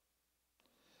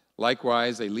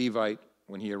 Likewise, a Levite,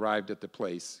 when he arrived at the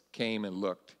place, came and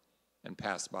looked and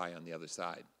passed by on the other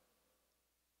side.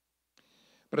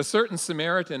 But a certain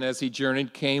Samaritan, as he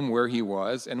journeyed, came where he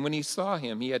was, and when he saw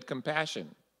him, he had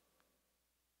compassion.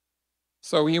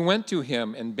 So he went to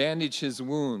him and bandaged his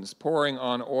wounds, pouring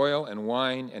on oil and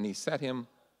wine, and he set him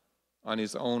on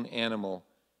his own animal,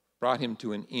 brought him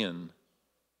to an inn,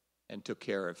 and took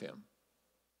care of him.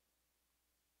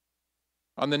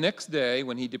 On the next day,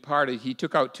 when he departed, he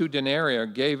took out 2 denarii,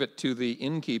 gave it to the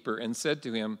innkeeper, and said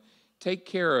to him, "Take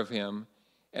care of him,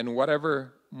 and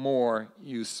whatever more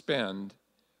you spend,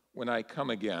 when I come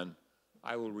again,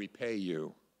 I will repay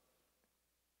you."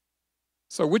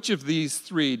 So which of these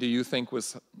 3 do you think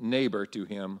was neighbor to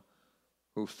him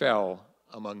who fell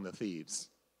among the thieves?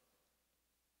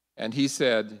 And he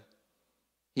said,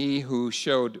 "He who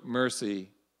showed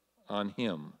mercy on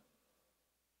him."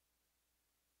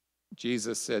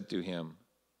 Jesus said to him,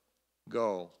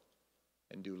 "Go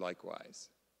and do likewise."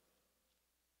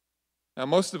 Now,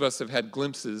 most of us have had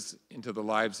glimpses into the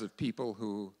lives of people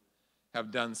who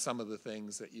have done some of the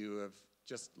things that you have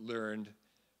just learned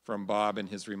from Bob and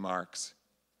his remarks.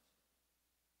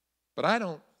 But I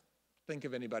don't think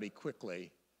of anybody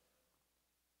quickly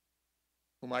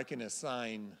whom I can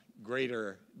assign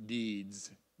greater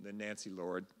deeds than Nancy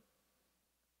Lord.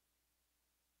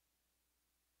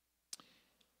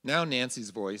 Now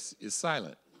Nancy's voice is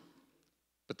silent,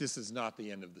 but this is not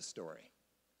the end of the story.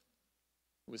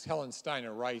 It was Helen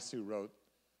Steiner Rice who wrote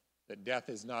that death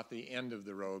is not the end of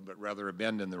the road, but rather a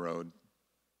bend in the road.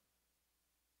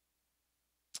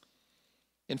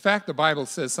 In fact, the Bible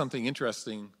says something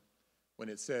interesting when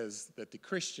it says that the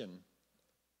Christian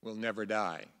will never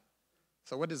die.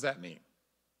 So what does that mean?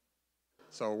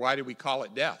 So why do we call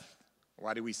it death?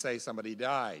 Why do we say somebody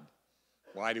died?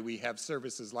 Why do we have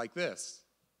services like this?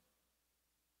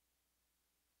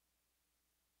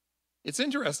 It's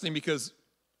interesting because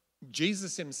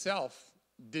Jesus himself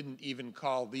didn't even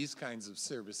call these kinds of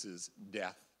services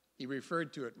death. He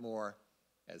referred to it more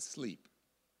as sleep.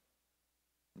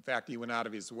 In fact, he went out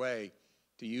of his way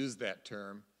to use that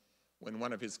term when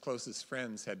one of his closest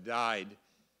friends had died,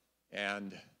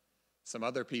 and some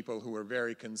other people who were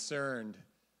very concerned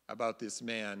about this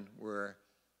man were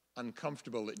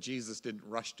uncomfortable that Jesus didn't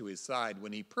rush to his side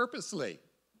when he purposely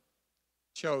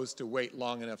chose to wait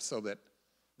long enough so that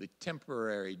the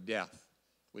temporary death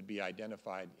would be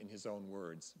identified in his own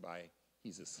words by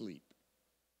 "he's asleep."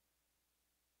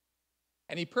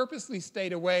 And he purposely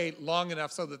stayed away long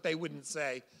enough so that they wouldn't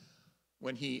say,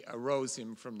 when he arose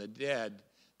him from the dead,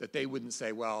 that they wouldn't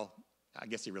say, well, I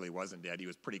guess he really wasn't dead. He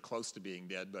was pretty close to being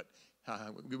dead, but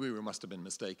we must have been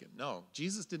mistaken. No,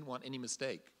 Jesus didn't want any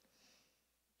mistake.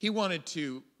 He wanted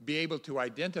to be able to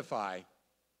identify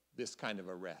this kind of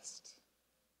arrest.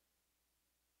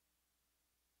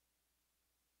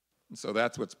 And so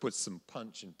that's what's put some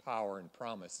punch and power and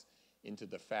promise into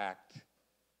the fact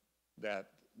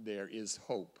that there is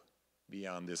hope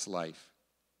beyond this life.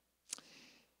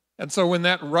 And so when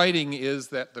that writing is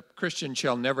that the Christian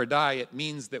shall never die, it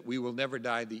means that we will never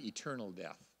die the eternal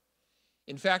death.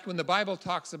 In fact, when the Bible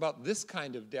talks about this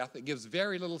kind of death, it gives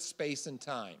very little space and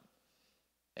time.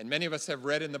 And many of us have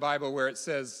read in the Bible where it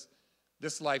says,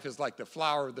 this life is like the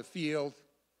flower of the field.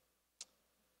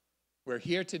 We're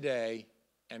here today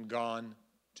and gone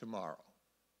tomorrow.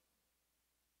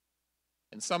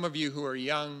 And some of you who are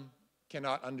young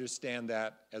cannot understand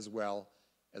that as well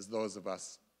as those of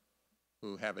us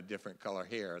who have a different color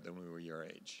hair than we were your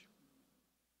age.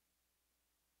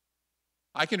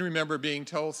 I can remember being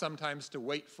told sometimes to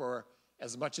wait for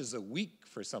as much as a week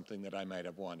for something that I might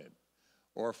have wanted,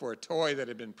 or for a toy that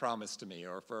had been promised to me,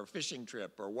 or for a fishing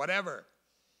trip, or whatever.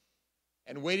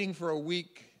 And waiting for a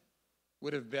week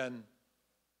would have been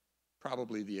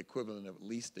probably the equivalent of at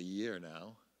least a year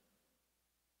now.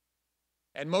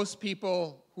 And most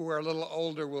people who are a little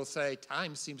older will say,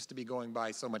 time seems to be going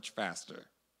by so much faster.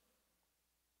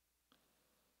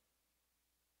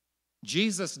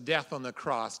 Jesus' death on the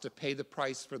cross to pay the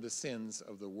price for the sins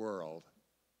of the world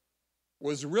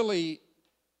was really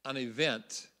an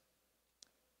event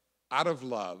out of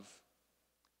love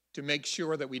to make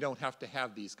sure that we don't have to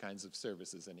have these kinds of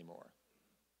services anymore,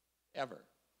 ever.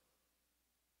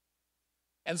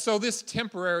 And so this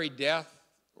temporary death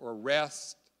or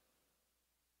rest,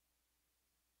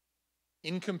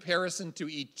 in comparison to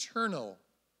eternal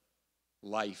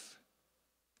life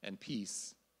and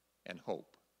peace and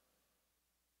hope,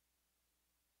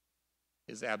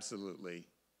 is absolutely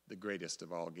the greatest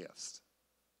of all gifts.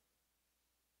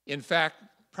 In fact,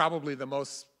 probably the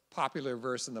most popular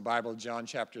verse in the Bible, John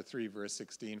chapter 3, verse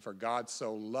 16, for God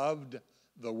so loved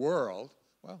the world.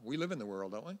 Well, we live in the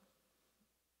world, don't we?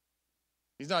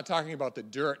 He's not talking about the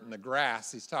dirt and the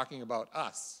grass. He's talking about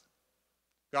us.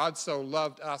 God so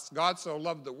loved us. God so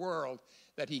loved the world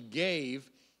that he gave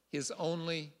his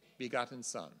only begotten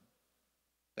Son.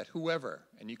 That whoever,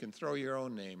 and you can throw your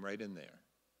own name right in there,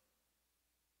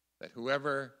 that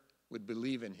whoever would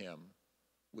believe in him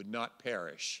would not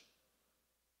perish,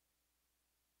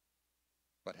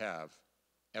 but have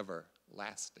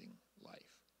everlasting life.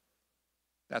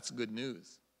 That's good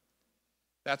news.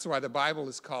 That's why the Bible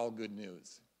is called good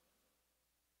news.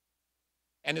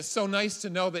 And it's so nice to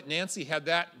know that Nancy had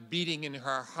that beating in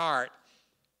her heart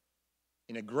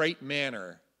in a great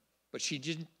manner, but she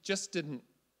just didn't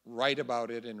write about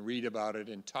it and read about it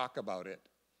and talk about it.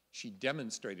 She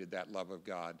demonstrated that love of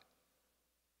God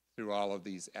through all of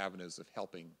these avenues of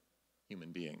helping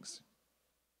human beings.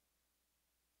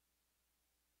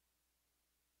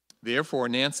 Therefore,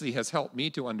 Nancy has helped me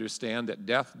to understand that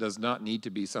death does not need to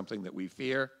be something that we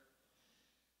fear.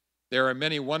 There are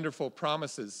many wonderful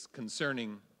promises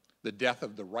concerning the death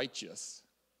of the righteous,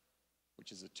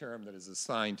 which is a term that is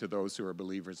assigned to those who are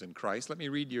believers in Christ. Let me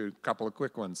read you a couple of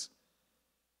quick ones.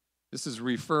 This is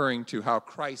referring to how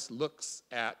Christ looks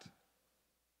at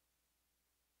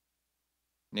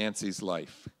Nancy's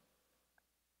life.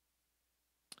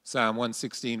 Psalm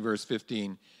 116, verse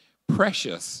 15,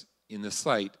 precious in the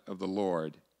sight of the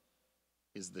Lord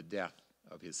is the death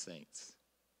of his saints.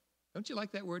 Don't you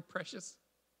like that word, precious?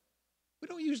 We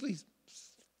don't usually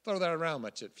throw that around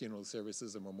much at funeral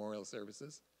services or memorial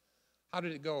services. How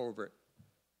did it go over at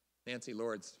Nancy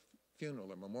Lord's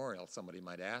funeral or memorial, somebody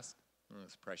might ask? Oh,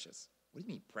 it's precious. What do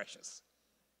you mean precious?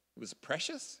 It was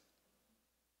precious?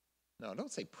 No,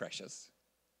 don't say precious.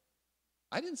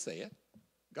 I didn't say it.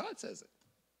 God says it.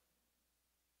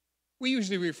 We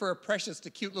usually refer precious to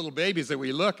cute little babies that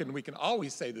we look, and we can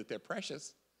always say that they're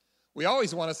precious. We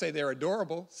always want to say they're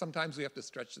adorable. Sometimes we have to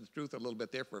stretch the truth a little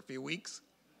bit there for a few weeks.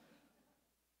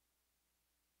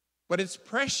 But it's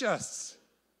precious.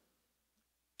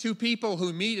 Two people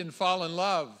who meet and fall in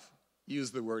love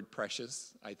use the word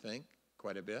precious, I think,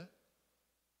 quite a bit.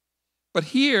 But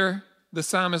here, the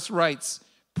psalmist writes,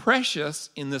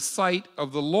 precious in the sight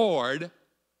of the Lord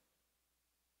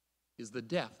is the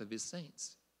death of his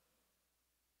saints.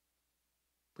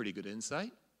 Pretty good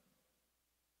insight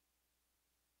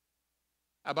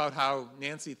about how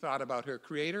Nancy thought about her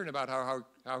Creator and about how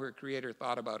her Creator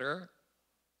thought about her.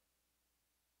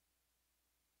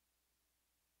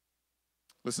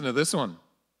 Listen to this one.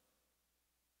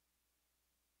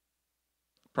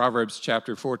 Proverbs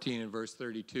chapter 14 and verse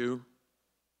 32.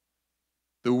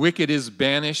 The wicked is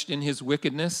banished in his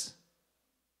wickedness,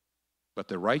 but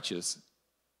the righteous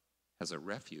has a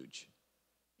refuge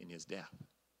in his death.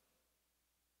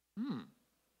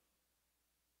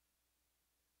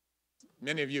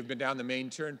 Many of you have been down the main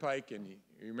turnpike, and you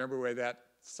remember where that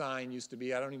sign used to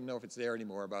be. I don't even know if it's there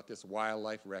anymore, about this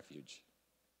wildlife refuge.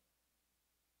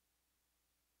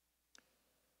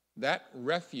 That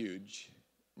refuge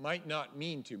might not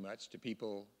mean too much to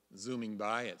people zooming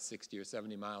by at 60 or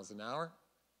 70 miles an hour,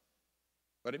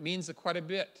 but it means quite a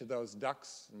bit to those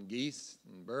ducks and geese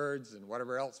and birds and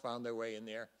whatever else found their way in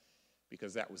there,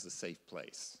 because that was a safe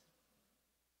place.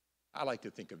 I like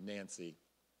to think of Nancy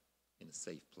in a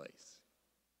safe place.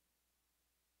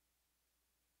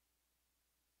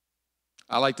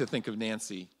 I like to think of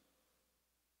Nancy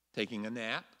taking a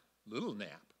nap, little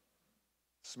nap,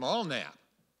 small nap.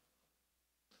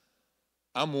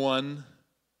 I'm one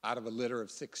out of a litter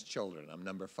of 6 children. I'm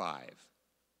number 5.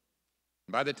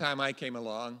 By the time I came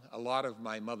along, a lot of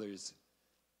my mother's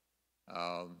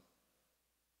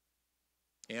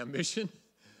ambition,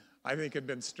 I think, had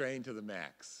been strained to the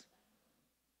max.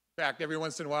 In fact, every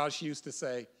once in a while she used to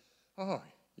say, oh,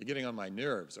 you're getting on my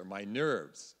nerves, or my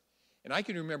nerves. And I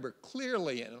can remember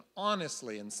clearly and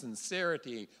honestly and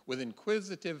sincerity with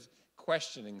inquisitive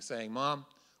questioning saying, Mom,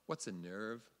 what's a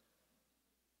nerve?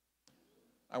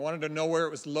 I wanted to know where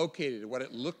it was located, what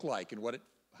it looked like, and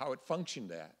how it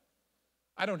functioned at.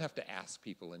 I don't have to ask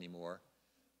people anymore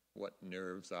what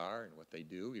nerves are and what they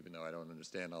do, even though I don't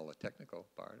understand all the technical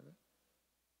part of it.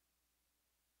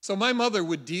 So my mother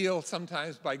would deal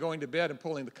sometimes by going to bed and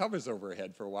pulling the covers over her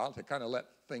head for a while to kind of let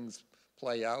things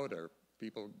play out or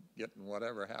people getting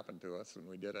whatever happened to us when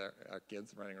we did our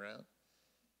kids running around.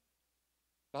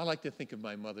 I like to think of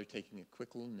my mother taking a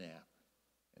quick little nap,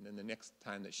 and then the next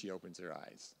time that she opens her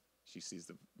eyes, she sees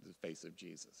the face of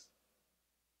Jesus.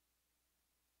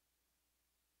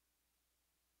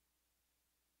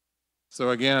 So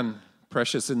again,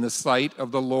 precious in the sight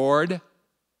of the Lord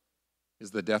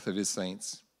is the death of his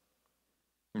saints.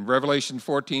 In Revelation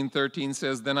 14:13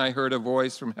 says, Then I heard a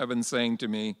voice from heaven saying to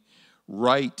me,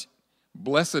 Write,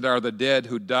 blessed are the dead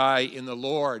who die in the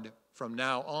Lord from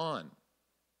now on.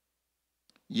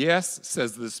 Yes,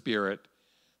 says the Spirit,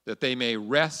 that they may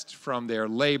rest from their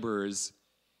labors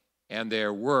and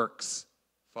their works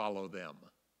follow them.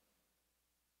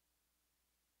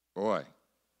 Boy,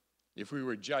 if we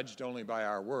were judged only by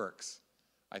our works,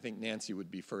 I think Nancy would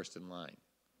be first in line.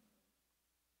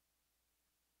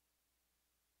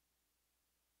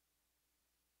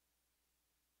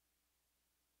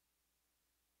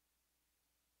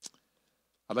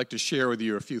 I'd like to share with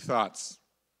you a few thoughts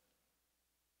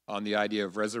on the idea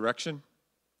of resurrection.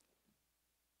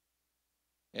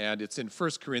 And it's in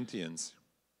 1 Corinthians.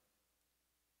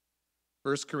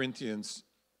 1 Corinthians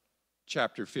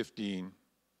chapter 15.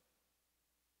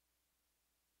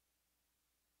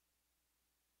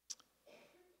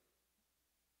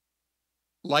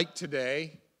 Like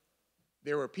today,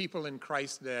 there were people in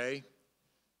Christ's day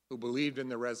who believed in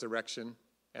the resurrection,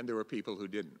 and there were people who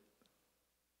didn't.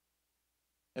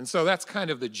 And so that's kind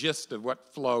of the gist of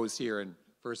what flows here in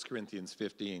 1 Corinthians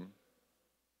 15. And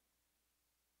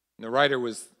the writer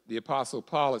was the Apostle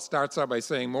Paul. It starts out by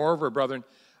saying, Moreover, brethren,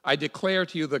 I declare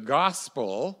to you the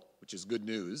gospel, which is good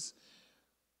news,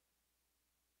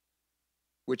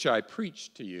 which I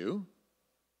preached to you,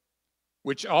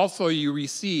 which also you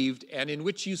received and in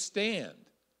which you stand.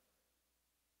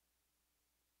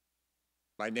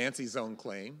 By Nancy's own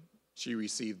claim, she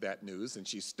received that news, and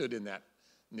she stood in that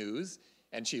news,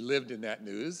 and she lived in that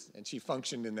news, and she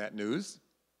functioned in that news,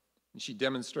 and she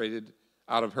demonstrated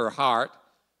out of her heart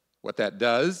what that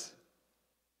does,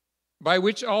 by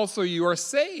which also you are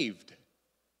saved.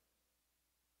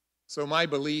 So my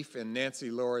belief in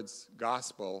Nancy Lord's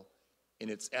gospel, in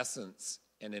its essence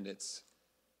and in its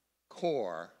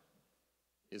core,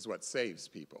 is what saves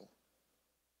people.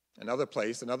 Another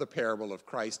parable of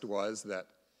Christ was that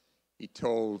he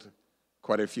told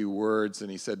quite a few words,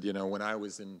 and he said, when I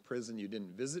was in prison, you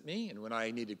didn't visit me, and when I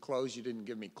needed clothes, you didn't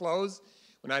give me clothes.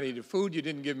 When I needed food, you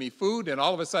didn't give me food. And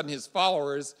all of a sudden, his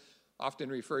followers, often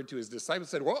referred to his disciples,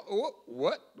 said,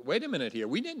 what? Wait a minute here.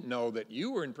 We didn't know that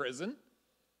you were in prison.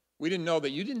 We didn't know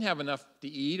that you didn't have enough to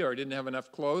eat or didn't have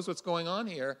enough clothes. What's going on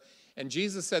here? And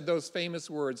Jesus said those famous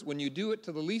words, when you do it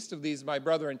to the least of these, my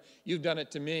brethren, you've done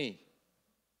it to me.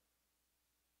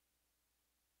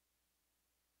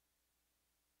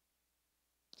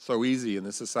 So easy in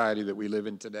the society that we live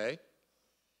in today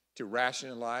to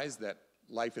rationalize that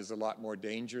life is a lot more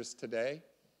dangerous today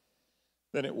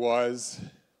than it was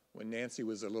when Nancy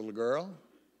was a little girl,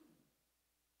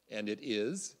 and it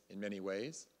is in many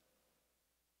ways.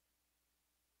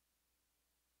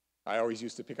 I always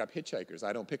used to pick up hitchhikers.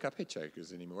 I don't pick up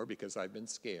hitchhikers anymore because I've been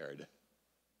scared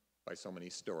by so many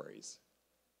stories.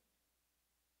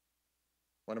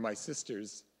 One of my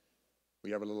sisters, we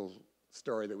have a little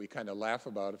story that we kind of laugh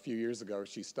about. A few years ago,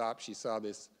 she stopped. She saw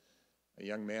a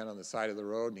young man on the side of the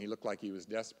road, and he looked like he was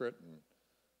desperate and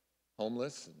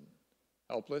homeless and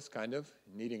helpless, kind of,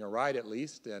 needing a ride at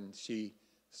least. And she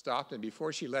stopped, and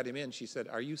before she let him in, she said,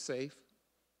 "Are you safe?"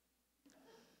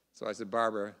 So I said,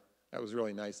 "Barbara, that was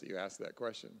really nice that you asked that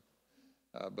question.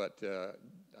 But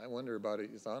I wonder about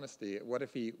his honesty. What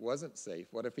if he wasn't safe?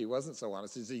 What if he wasn't so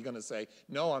honest? Is he going to say,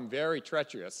 'No, I'm very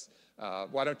treacherous.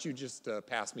 Why don't you just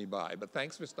pass me by? But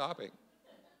thanks for stopping.'"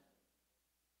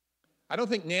 I don't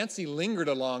think Nancy lingered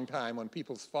a long time on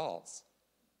people's faults,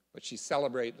 but she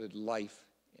celebrated life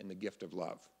and the gift of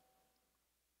love.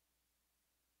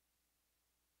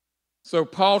 So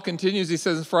Paul continues, he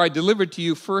says, "For I delivered to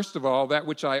you first of all that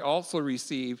which I also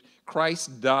received.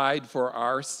 Christ died for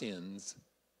our sins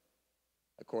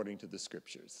according to the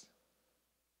Scriptures."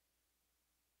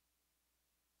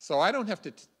 So I don't have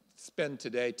to spend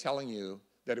today telling you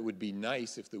that it would be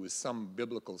nice if there was some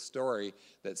biblical story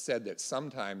that said that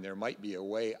sometime there might be a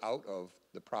way out of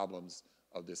the problems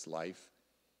of this life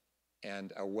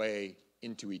and a way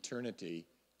into eternity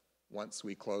once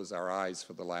we close our eyes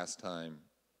for the last time.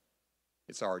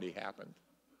 It's already happened.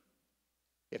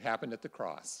 It happened at the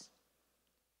cross.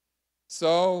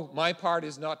 So my part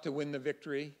is not to win the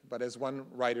victory, but as one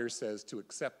writer says, to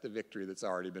accept the victory that's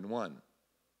already been won.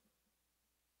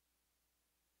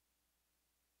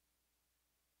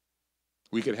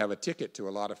 We could have a ticket to a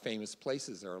lot of famous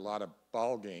places or a lot of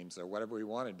ball games or whatever we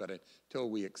wanted, but until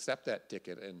we accept that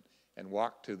ticket and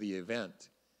walk to the event,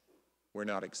 we're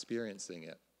not experiencing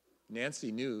it.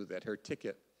 Nancy knew that her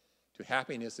ticket to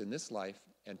happiness in this life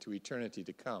and to eternity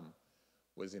to come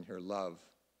was in her love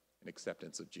and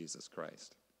acceptance of Jesus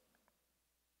Christ.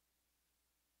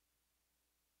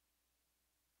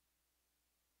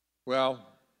 Well,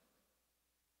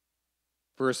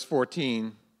 verse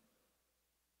 14,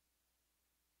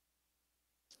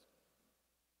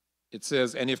 it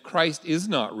says, "And if Christ is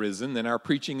not risen, then our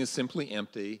preaching is simply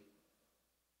empty,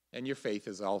 and your faith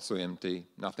is also empty."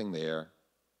 Nothing there.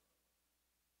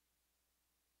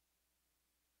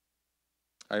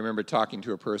 I remember talking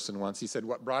to a person once. He said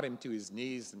what brought him to his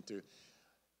knees and to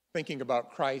thinking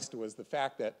about Christ was the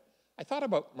fact that I thought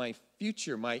about my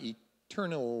future, my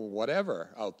eternal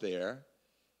whatever out there.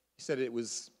 He said it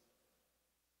was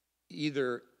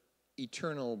either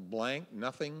eternal blank,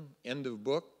 nothing, end of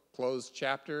book, closed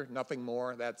chapter, nothing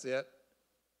more, that's it,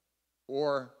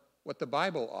 or what the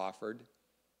Bible offered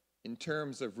in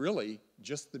terms of really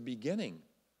just the beginning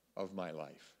of my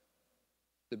life,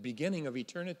 the beginning of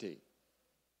eternity.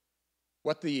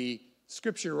 What the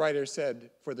scripture writer said,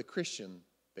 for the Christian,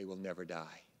 they will never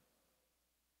die.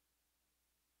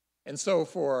 And so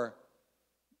for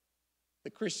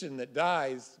the Christian that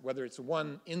dies, whether it's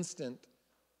one instant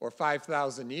or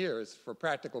 5,000 years, for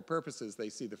practical purposes, they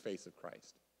see the face of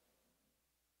Christ.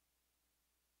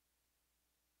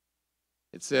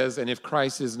 It says, "And if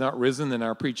Christ is not risen, then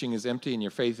our preaching is empty and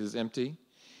your faith is empty.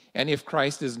 And if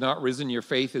Christ is not risen, your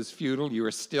faith is futile, you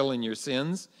are still in your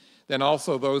sins. Then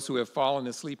also those who have fallen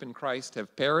asleep in Christ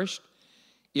have perished.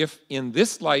 If in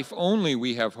this life only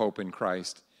we have hope in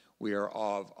Christ, we are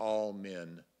of all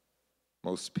men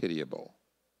most pitiable."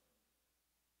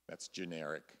 That's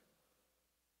generic.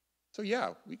 So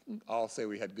yeah, we can all say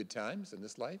we had good times in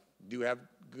this life, do have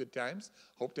good times,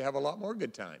 hope to have a lot more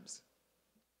good times.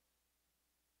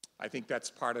 I think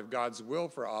that's part of God's will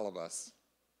for all of us,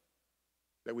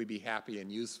 that we be happy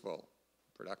and useful,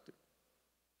 productive.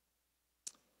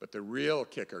 But the real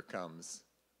kicker comes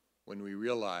when we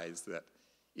realize that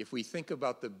if we think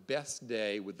about the best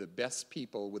day with the best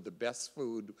people, with the best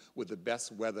food, with the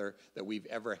best weather that we've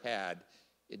ever had,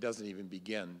 it doesn't even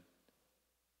begin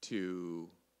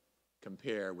to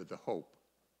compare with the hope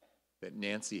that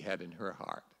Nancy had in her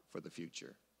heart for the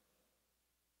future.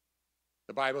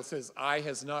 The Bible says, "Eye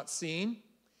has not seen,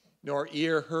 nor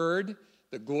ear heard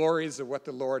the glories of what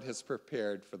the Lord has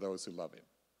prepared for those who love him."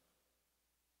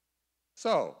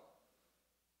 So,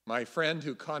 my friend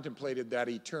who contemplated that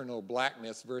eternal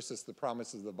blackness versus the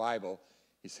promises of the Bible,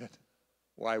 he said,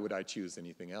 why would I choose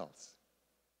anything else?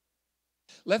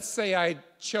 Let's say I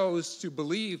chose to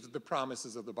believe the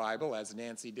promises of the Bible, as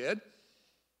Nancy did,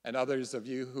 and others of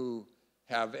you who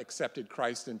have accepted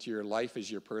Christ into your life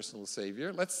as your personal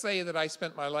Savior. Let's say that I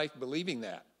spent my life believing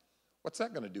that. What's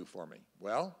that going to do for me?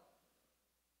 Well,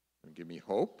 it's going to give me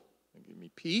hope, it's going to give me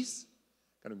peace,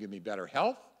 it's going to give me better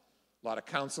health, a lot of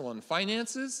counsel on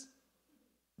finances.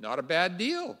 Not a bad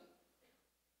deal.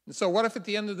 And so what if at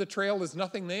the end of the trail there's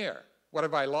nothing there? What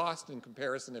have I lost in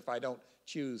comparison if I don't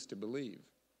choose to believe?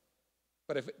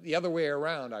 But if the other way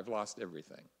around, I've lost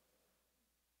everything.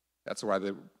 That's why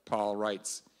Paul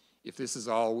writes, if this is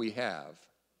all we have,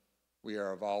 we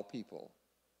are of all people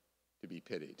to be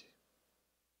pitied.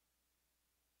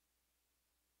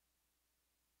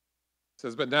 It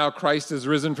says, "But now Christ is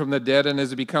risen from the dead and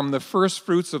has become the first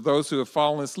fruits of those who have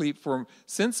fallen asleep. For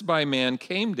since by man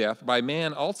came death, by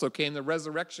man also came the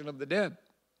resurrection of the dead."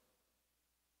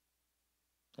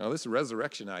 Now, this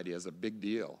resurrection idea is a big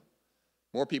deal.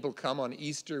 More people come on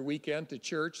Easter weekend to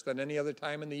church than any other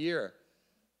time in the year,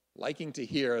 liking to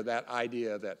hear that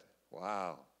idea that,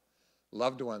 wow,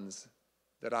 loved ones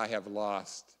that I have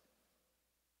lost,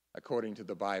 according to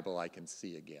the Bible, I can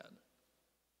see again.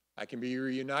 I can be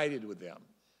reunited with them.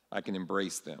 I can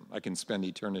embrace them. I can spend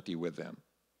eternity with them.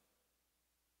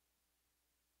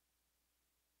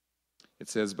 It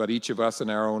says, "But each of us in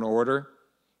our own order,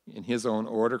 in his own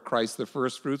order, Christ the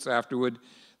first fruits, afterward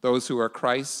those who are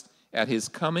Christ at his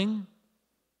coming."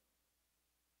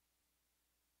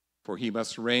 for he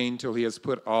must reign till he has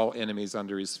put all enemies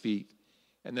under his feet.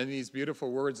 And then these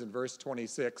beautiful words in verse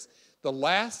 26, the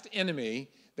last enemy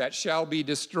that shall be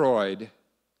destroyed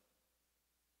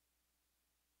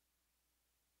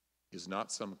is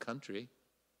not some country.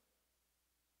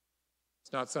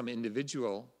 It's not some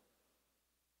individual.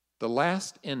 The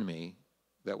last enemy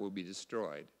that will be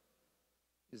destroyed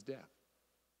is death.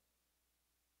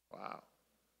 Wow.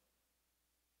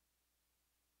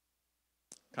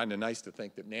 Kind of nice to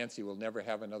think that Nancy will never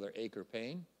have another ache or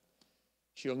pain.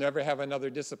 She'll never have another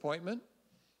disappointment.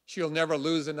 She'll never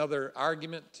lose another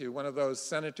argument to one of those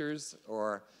senators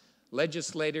or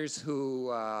legislators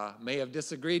who may have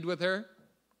disagreed with her.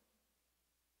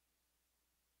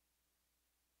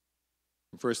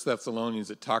 In 1 Thessalonians,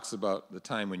 it talks about the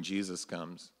time when Jesus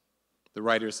comes. The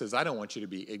writer says, I don't want you to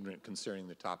be ignorant concerning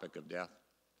the topic of death.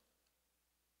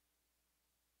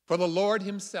 For the Lord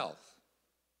himself,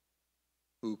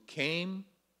 who came,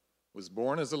 was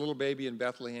born as a little baby in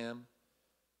Bethlehem,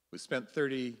 who spent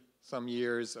 30-some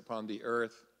years upon the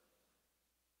earth,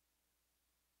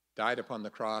 died upon the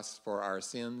cross for our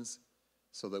sins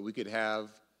so that we could have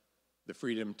the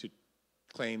freedom to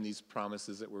claim these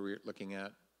promises that we're looking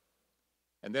at,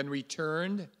 and then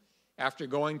returned after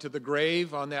going to the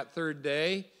grave on that third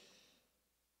day,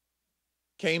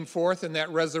 came forth in that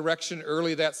resurrection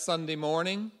early that Sunday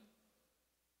morning.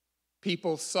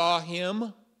 People saw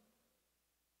him.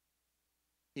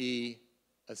 He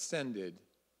ascended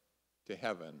to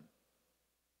heaven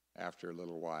after a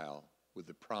little while with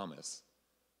the promise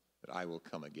that I will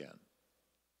come again.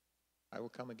 I will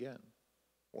come again.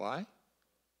 Why?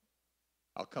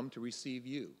 I'll come to receive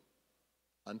you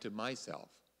unto myself,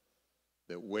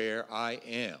 that where I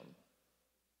am,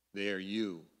 there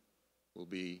you will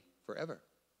be forever.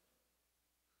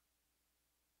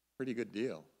 Pretty good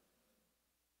deal.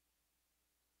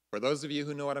 For those of you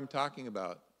who know what I'm talking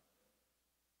about,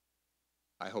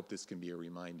 I hope this can be a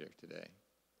reminder today.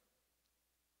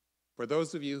 For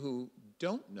those of you who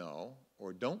don't know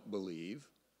or don't believe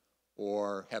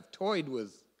or have toyed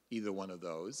with either one of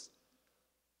those,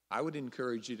 I would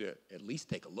encourage you to at least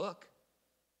take a look.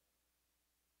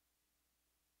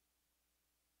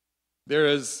 There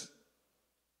is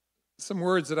some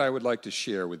words that I would like to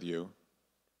share with you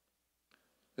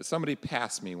that somebody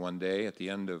passed me one day at the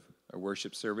end of a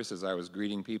worship service as I was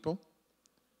greeting people.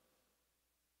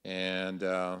 And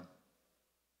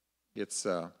it's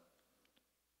kind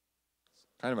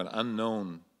of an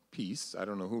unknown piece. I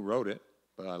don't know who wrote it,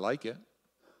 but I like it.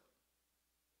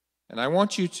 And I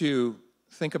want you to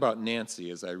think about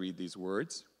Nancy as I read these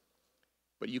words,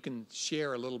 but you can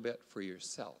share a little bit for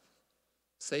yourself.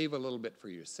 Save a little bit for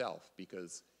yourself,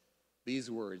 because these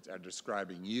words are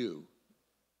describing you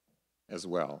as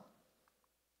well.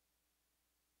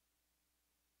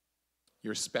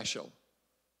 You're special.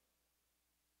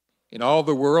 In all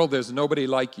the world, there's nobody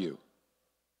like you.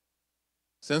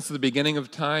 Since the beginning of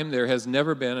time, there has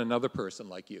never been another person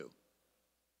like you.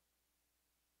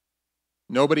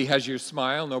 Nobody has your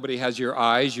smile, nobody has your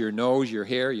eyes, your nose, your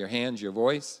hair, your hands, your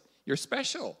voice. You're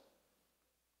special.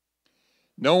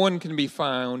 No one can be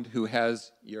found who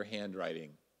has your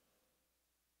handwriting.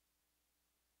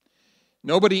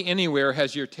 Nobody anywhere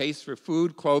has your taste for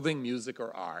food, clothing, music,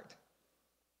 or art.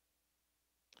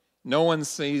 No one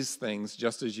sees things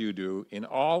just as you do. In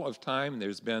all of time,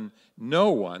 there's been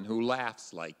no one who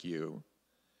laughs like you,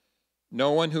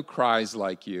 no one who cries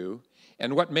like you.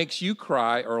 And what makes you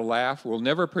cry or laugh will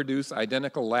never produce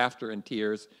identical laughter and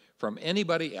tears from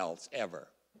anybody else ever.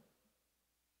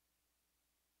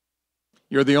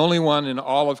 You're the only one in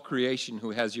all of creation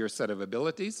who has your set of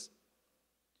abilities.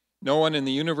 No one in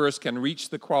the universe can reach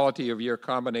the quality of your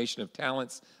combination of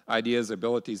talents, ideas,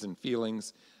 abilities, and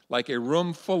feelings. Like a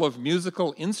room full of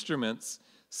musical instruments,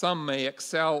 some may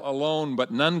excel alone, but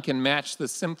none can match the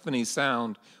symphony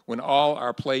sound when all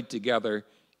are played together.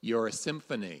 You're a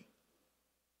symphony.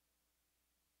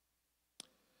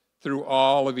 Through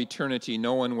all of eternity,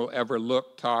 no one will ever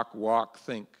look, talk, walk,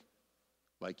 think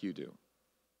like you do.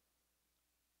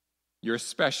 You're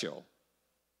special.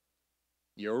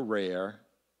 You're rare.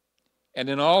 And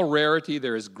in all rarity,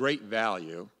 there is great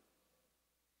value.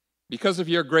 Because of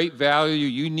your great value,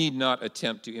 you need not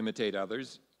attempt to imitate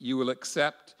others. You will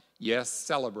accept, yes,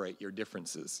 celebrate your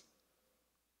differences.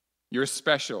 You're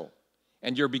special,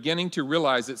 and you're beginning to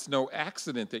realize it's no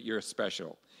accident that you're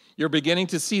special. You're beginning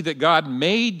to see that God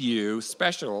made you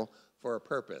special for a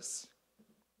purpose.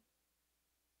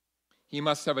 He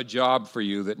must have a job for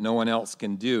you that no one else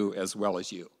can do as well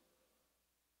as you.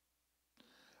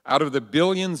 Out of the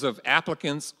billions of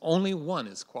applicants, only one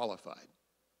is qualified.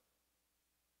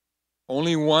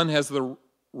 Only one has the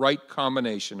right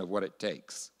combination of what it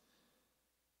takes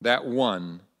That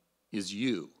one is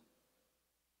you,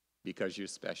 because you're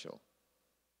special.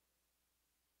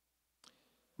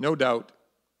 No doubt,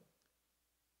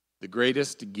 the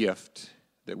greatest gift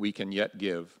that we can yet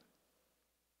give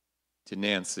to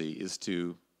Nancy is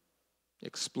to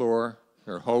explore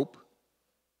her hope,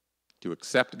 to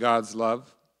accept God's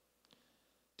love,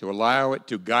 to allow it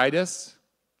to guide us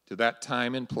to that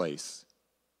time and place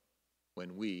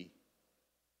when we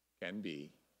can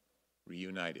be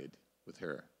reunited with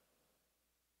her.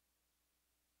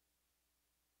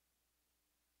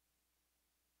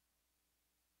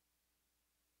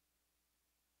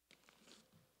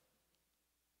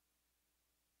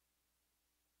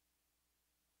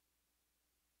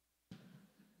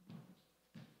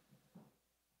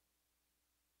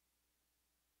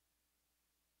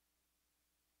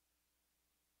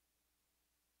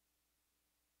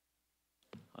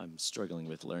 I'm struggling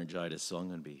with laryngitis, so I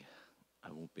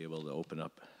won't be able to open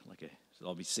up so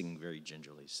I'll be singing very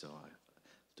gingerly, so I'll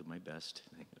do my best.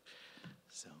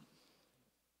 So.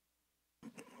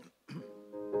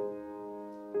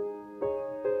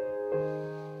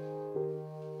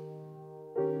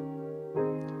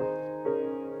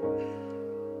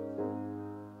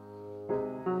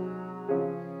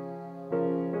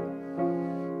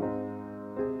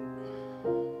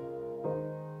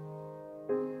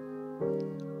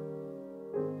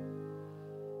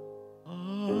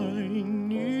 I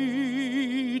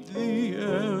need thee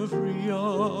every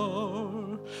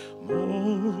hour,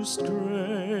 most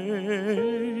gracious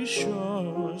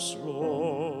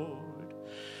Lord.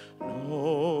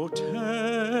 No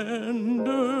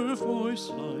tender voice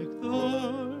like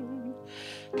thine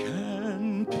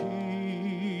can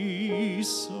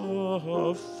peace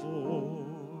afford.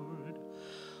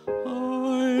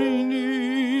 I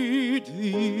need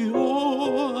thee,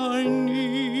 oh, I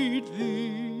need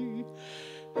thee.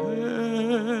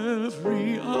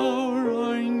 Every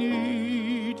hour I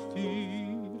need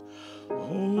thee.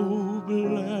 Oh,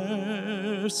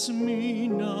 bless me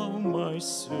now, my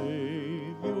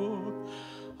Savior.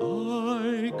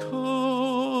 I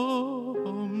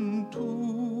come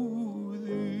to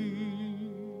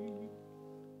thee.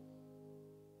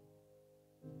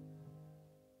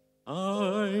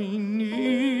 I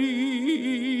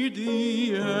need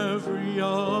thee every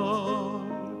hour,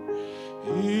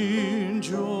 in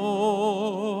joy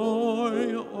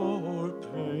or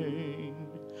pain.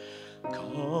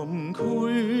 Come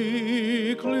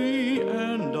quickly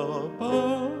and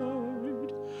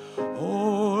abide,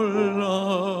 or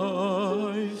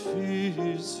life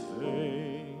is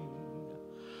vain.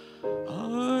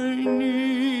 I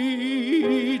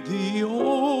need thee,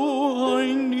 oh,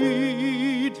 I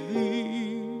need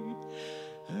thee.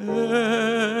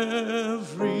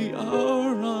 Every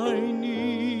hour I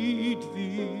need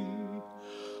thee.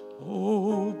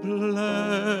 Oh,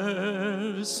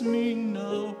 bless me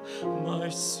now, my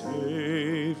Savior.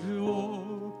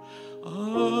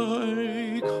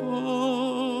 I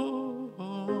come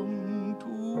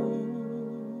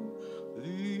to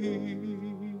thee.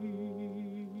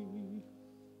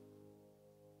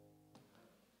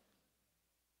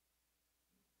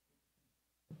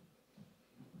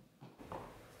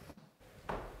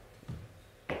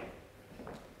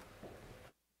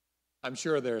 I'm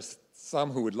sure there's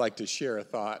some who would like to share a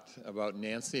thought about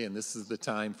Nancy, and this is the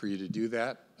time for you to do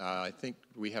that. I think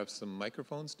we have some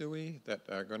microphones, do we, that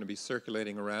are going to be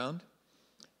circulating around.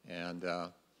 And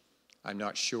I'm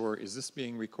not sure, is this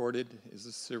being recorded? Is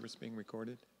this service being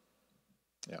recorded?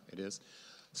 Yeah, it is.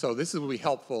 So this will be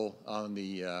helpful on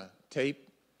the tape.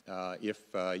 If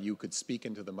you could speak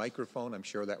into the microphone, I'm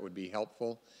sure that would be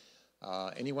helpful.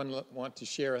 Anyone want to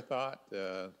share a thought,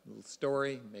 a little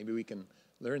story? Maybe we can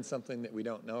learn something that we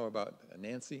don't know about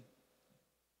Nancy?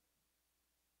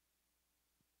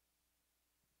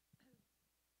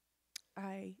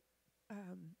 I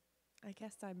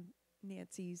guess I'm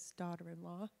Nancy's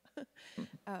daughter-in-law.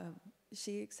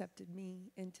 She accepted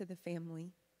me into the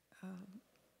family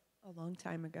a long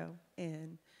time ago,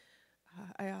 and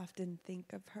I often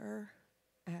think of her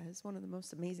as one of the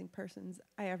most amazing persons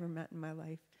I ever met in my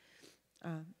life.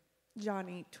 John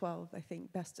 8:12, I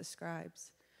think, best describes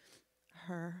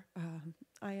her.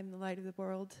 I am the light of the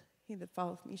world. He that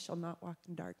followeth me shall not walk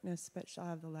in darkness, but shall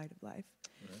have the light of life.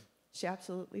 Right. She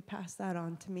absolutely passed that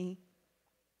on to me.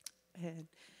 And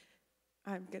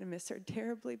I'm going to miss her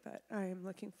terribly, but I am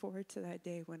looking forward to that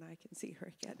day when I can see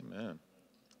her again. Amen.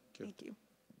 Good. Thank you.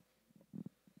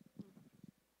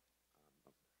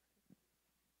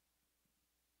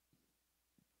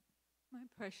 My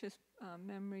precious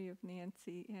memory of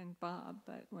Nancy and Bob,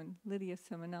 but when Lydia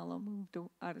Simonello moved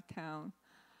out of town,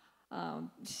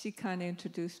 she kind of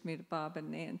introduced me to Bob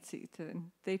and Nancy.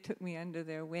 They took me under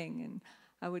their wing, and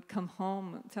I would come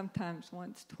home sometimes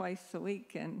once, twice a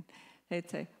week, and they'd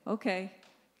say, "Okay,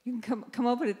 you can come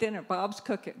over to dinner. Bob's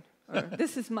cooking," or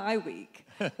 "This is my week,"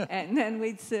 and then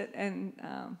we'd sit and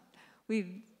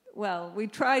we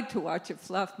tried to watch a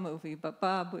fluff movie, but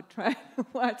Bob would try to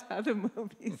watch other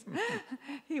movies.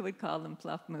 He would call them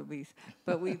fluff movies.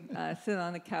 But we'd sit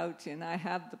on the couch, and I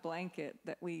had the blanket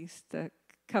that we used to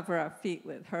cover our feet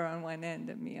with, her on one end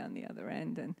and me on the other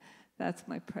end, and that's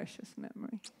my precious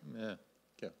memory. Yeah.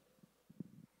 Okay.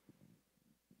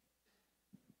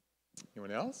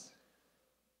 Anyone else?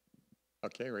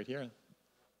 Okay, right here.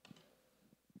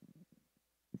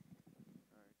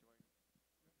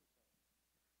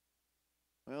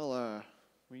 Well,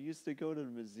 we used to go to the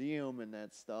museum and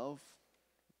that stuff.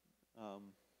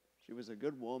 She was a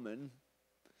good woman.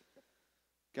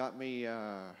 Got me,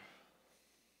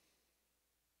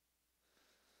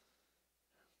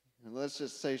 let's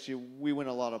just say we went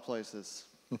a lot of places.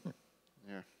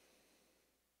 Yeah.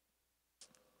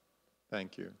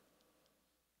 Thank you.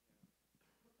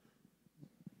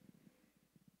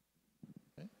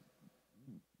 Okay.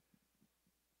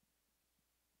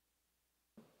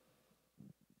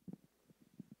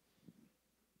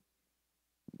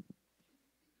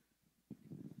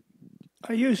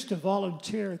 I used to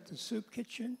volunteer at the soup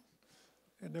kitchen,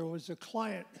 and there was a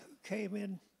client who came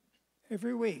in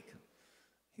every week.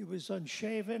 He was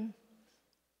unshaven.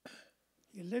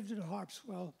 He lived in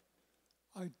Harpswell.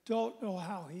 I don't know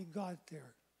how he got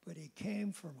there, but he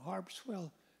came from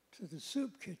Harpswell to the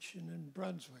soup kitchen in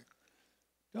Brunswick.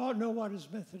 Don't know what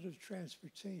his method of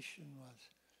transportation was,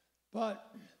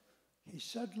 but I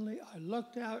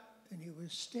looked out, and he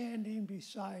was standing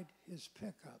beside his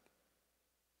pickup.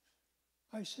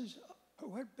 I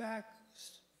went back,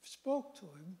 spoke to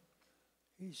him.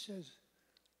 He says,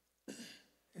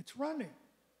 "It's running.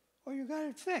 Oh, you got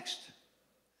it fixed."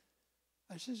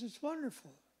 I says, "It's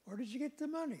wonderful. Where did you get the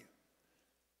money?"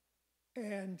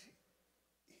 And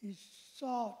he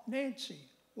saw Nancy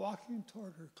walking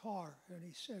toward her car, and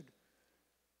he said,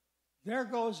 "There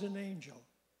goes an angel."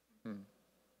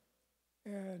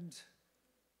 And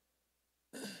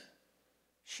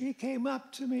she came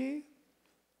up to me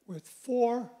with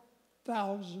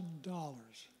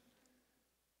 $4,000.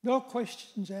 No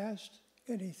questions asked,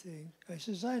 anything. I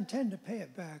says, "I intend to pay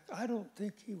it back." I don't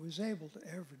think he was able to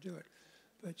ever do it.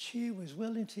 But she was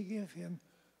willing to give him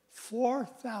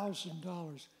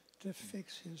 $4,000 to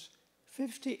fix his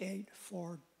 '58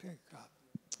 Ford pickup.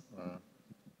 Wow.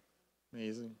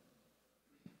 Amazing.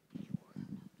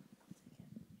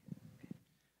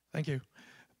 Thank you.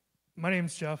 My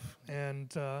name's Jeff,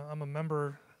 and I'm a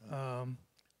member,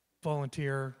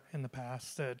 volunteer in the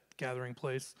past at Gathering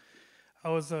Place. I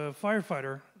was a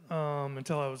firefighter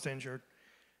until I was injured,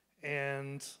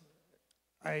 and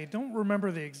I don't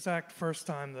remember the exact first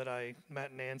time that I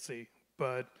met Nancy,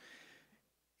 but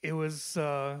it was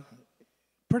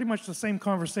pretty much the same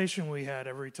conversation we had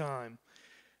every time.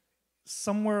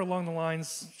 Somewhere along the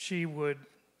lines, she would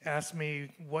ask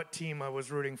me what team I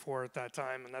was rooting for at that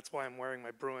time, and that's why I'm wearing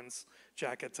my Bruins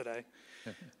jacket today.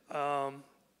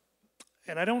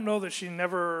 And I don't know that she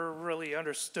never really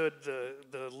understood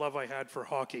the love I had for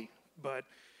hockey, but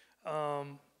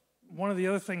one of the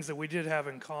other things that we did have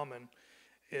in common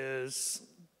is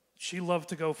she loved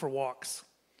to go for walks.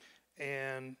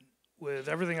 And with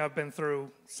everything I've been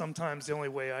through, sometimes the only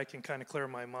way I can kind of clear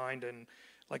my mind and,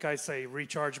 like I say,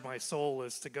 recharge my soul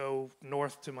is to go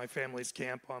north to my family's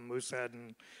camp on Moosehead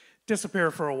and disappear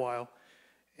for a while.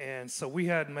 And so we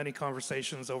had many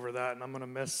conversations over that, and I'm going to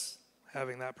miss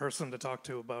having that person to talk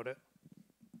to about it.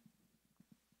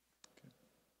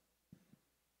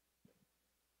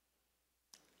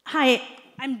 Hi,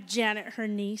 I'm Janet, her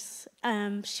niece.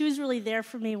 She was really there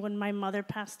for me when my mother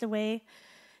passed away.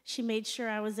 She made sure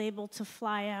I was able to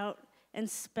fly out and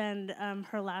spend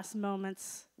her last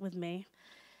moments with me,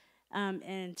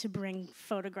 and to bring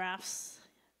photographs,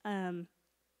 and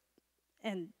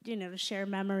to share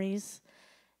memories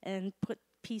and put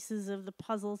pieces of the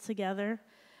puzzle together,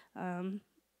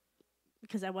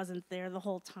 because I wasn't there the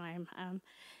whole time.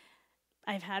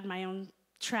 I've had my own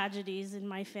tragedies in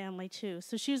my family too,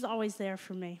 so she was always there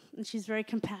for me, and she's very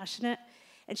compassionate,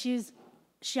 and she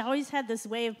always had this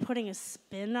way of putting a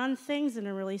spin on things in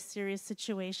a really serious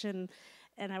situation,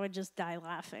 and I would just die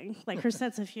laughing. Like, her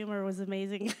sense of humor was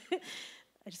amazing.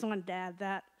 I just wanted to add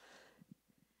that.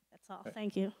 That's all.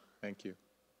 Thank you. Thank you.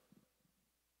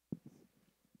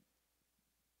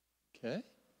 Okay.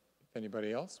 If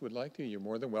anybody else would like to, you're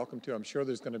more than welcome to. I'm sure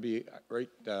there's going to be right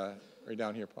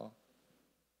down here, Paul.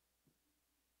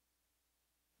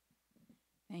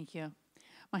 Thank you.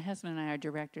 My husband and I are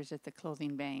directors at the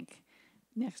Clothing Bank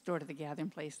next door to the Gathering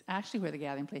Place, actually where the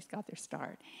Gathering Place got their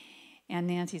start. And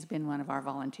Nancy's been one of our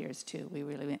volunteers too. We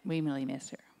really miss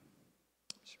her.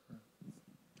 Sure.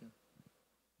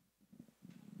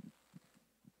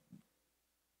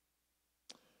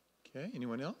 Okay,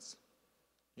 anyone else?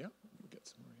 Yeah, we'll get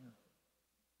some more here.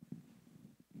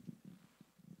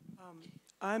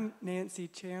 I'm Nancy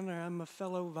Chandler. I'm a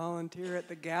fellow volunteer at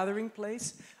the Gathering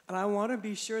Place, and I want to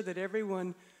be sure that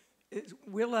everyone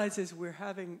realizes we're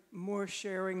having more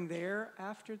sharing there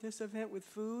after this event with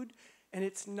food, and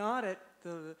it's not at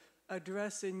the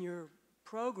address in your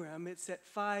program. It's at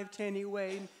 510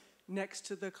 Way next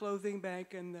to the Clothing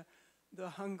Bank and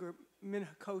the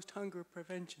Coast Hunger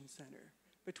Prevention Center,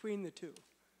 between the two.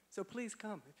 So please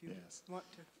come if you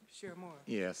want to share more.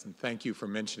 Yes, and thank you for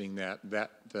mentioning that.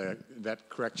 That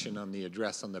correction on the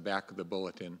address on the back of the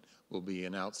bulletin will be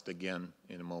announced again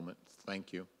in a moment.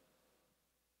 Thank you.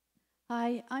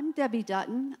 Hi, I'm Debbie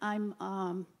Dutton.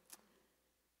 I'm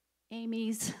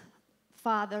Amy's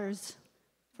father's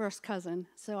first cousin,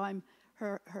 so I'm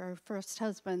her first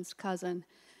husband's cousin.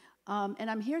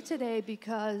 And I'm here today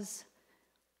because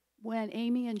when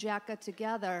Amy and Jack got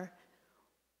together,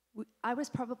 I was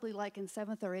probably like in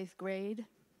 7th or 8th grade,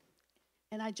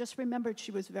 and I just remembered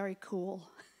she was very cool.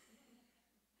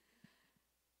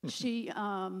 She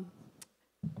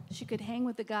could hang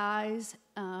with the guys.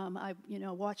 I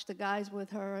watched the guys with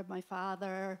her, my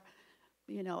father,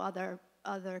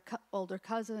 other older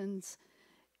cousins,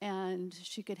 and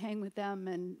she could hang with them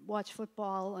and watch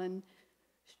football,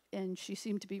 and she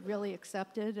seemed to be really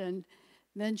accepted. And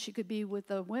then she could be with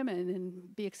the women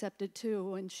and be accepted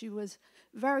too. And she was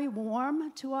very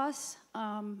warm to us.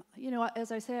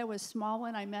 As I say, I was small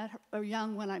when I met her, or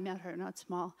young when I met her, not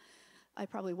small. I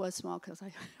probably was small because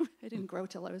I didn't grow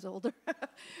till I was older.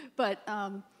 But,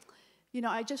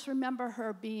 I just remember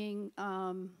her being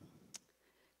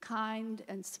kind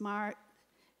and smart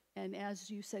and,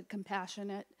 as you said,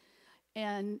 compassionate.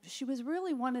 And she was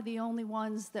really one of the only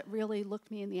ones that really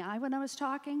looked me in the eye when I was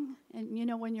talking. And,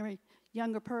 when you're a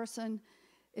younger person,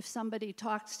 if somebody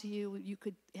talks to you, you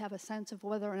could have a sense of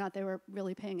whether or not they were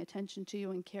really paying attention to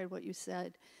you and cared what you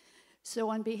said. So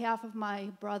on behalf of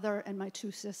my brother and my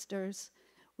 2 sisters,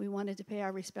 we wanted to pay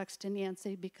our respects to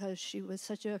Nancy because she was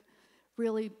such a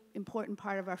really important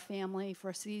part of our family for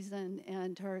a season,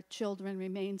 and her children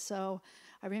remain so.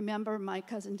 I remember my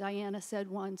cousin Diana said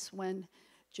once when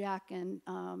Jack and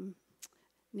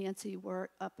Nancy were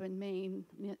up in Maine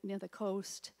near the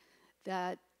coast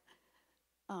that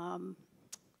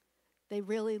they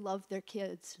really loved their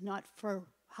kids, not for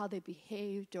how they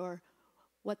behaved or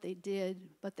what they did,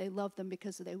 but they loved them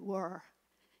because they were.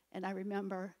 And I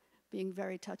remember being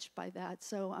very touched by that.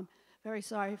 So I'm very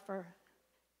sorry for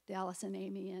Dallas and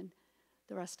Amy and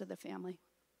the rest of the family.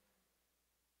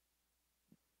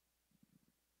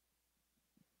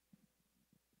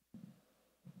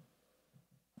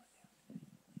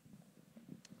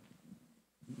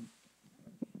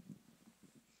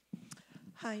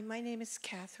 Hi, my name is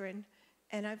Catherine,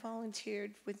 and I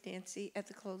volunteered with Nancy at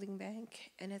the Clothing Bank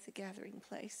and at the Gathering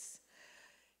Place.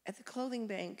 At the Clothing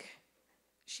Bank,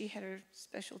 she had her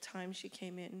special time she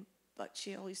came in, but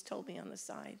she always told me on the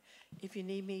side, if you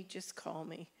need me, just call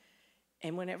me.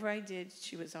 And whenever I did,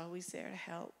 she was always there to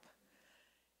help.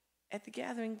 At the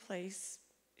Gathering Place,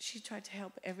 she tried to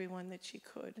help everyone that she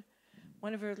could.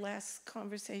 One of her last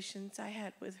conversations I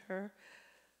had with her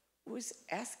was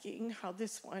asking how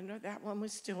this one or that one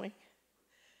was doing.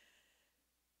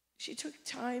 She took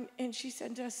time and she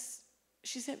sent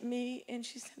me and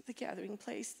she sent the Gathering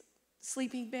Place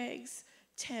sleeping bags,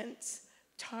 tents,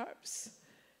 tarps,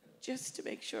 just to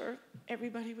make sure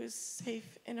everybody was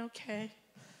safe and okay.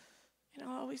 And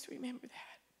I'll always remember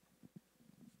that.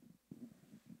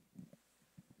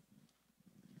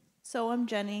 So I'm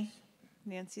Jenny,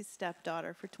 Nancy's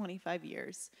stepdaughter for 25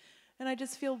 years. And I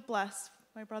just feel blessed.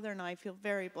 My brother and I feel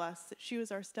very blessed that she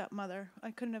was our stepmother.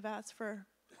 I couldn't have asked for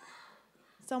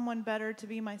someone better to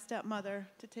be my stepmother,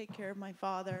 to take care of my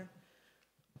father.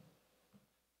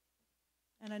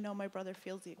 And I know my brother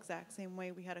feels the exact same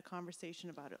way. We had a conversation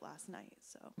about it last night,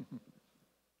 so.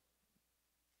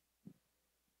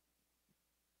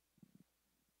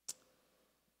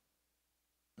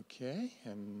 Okay,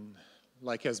 and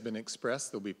like has been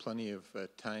expressed, there'll be plenty of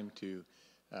time to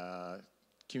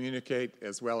communicate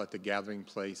as well at the Gathering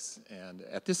Place. And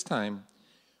at this time,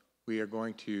 we are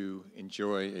going to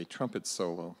enjoy a trumpet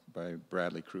solo by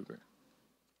Bradley Kruger.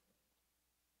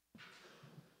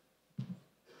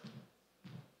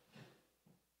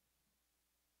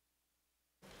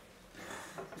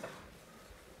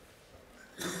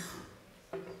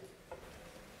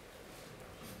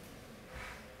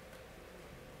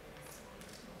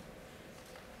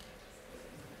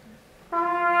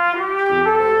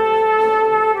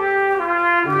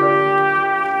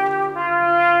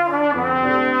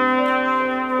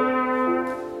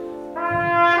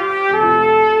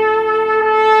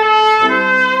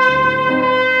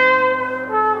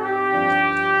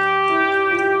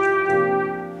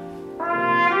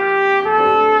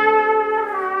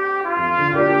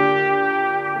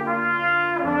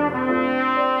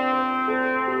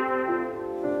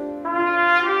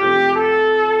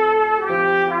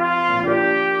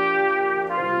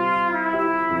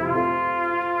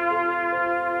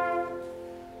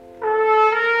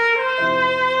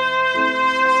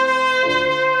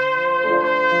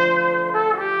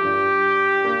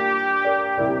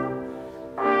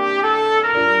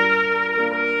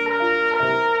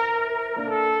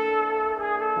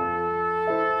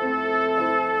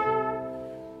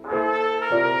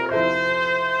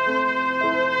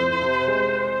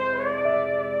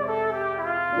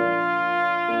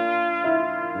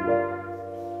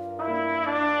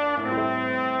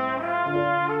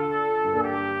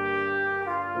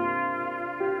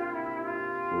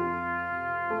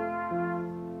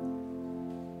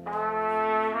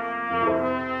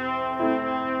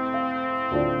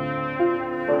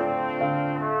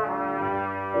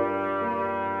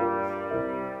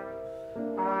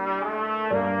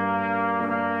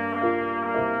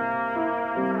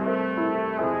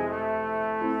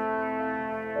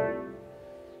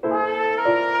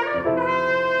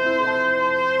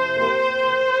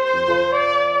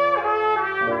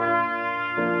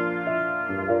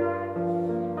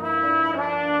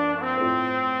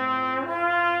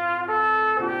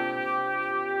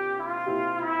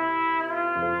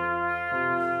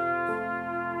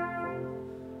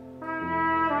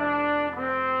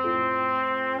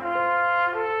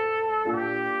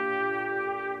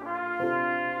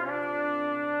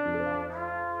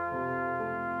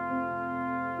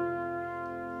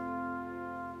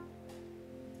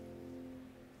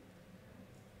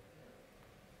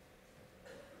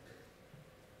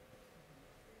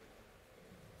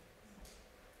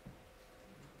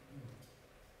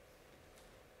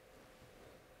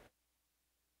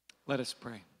 Let us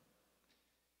pray.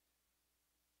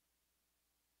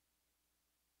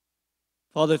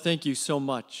 Father, thank you so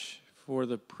much for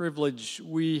the privilege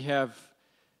we have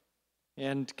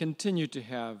and continue to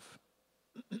have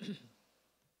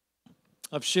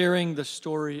of sharing the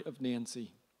story of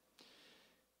Nancy,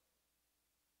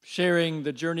 sharing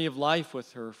the journey of life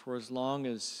with her for as long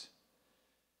as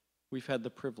we've had the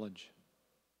privilege.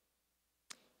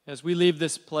 As we leave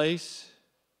this place,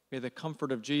 may the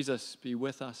comfort of Jesus be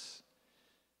with us,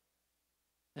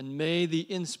 and may the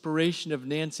inspiration of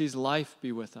Nancy's life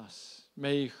be with us.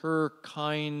 May her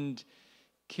kind,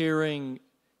 caring,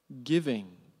 giving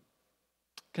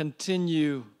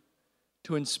continue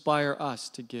to inspire us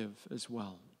to give as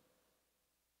well.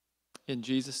 In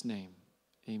Jesus' name,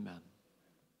 amen.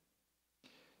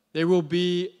 There will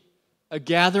be a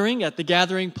gathering at the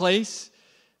gathering place.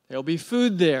 There will be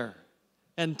food there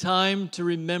and time to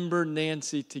remember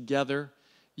Nancy together.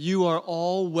 You are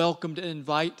all welcomed and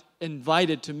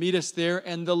invited to meet us there,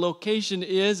 and the location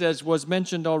is, as was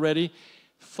mentioned already,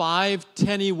 5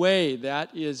 Tenney Way.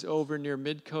 That is over near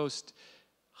Midcoast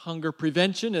Hunger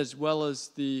Prevention, as well as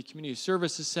the Community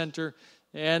Services Center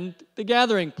and the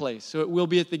gathering place. So it will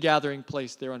be at the gathering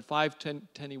place there on 5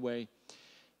 Tenney Way.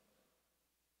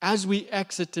 As we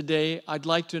exit today, I'd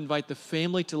like to invite the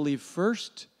family to leave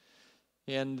first,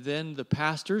 and then the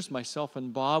pastors, myself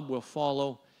and Bob, will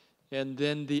follow, and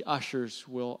then the ushers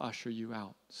will usher you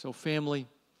out. So family,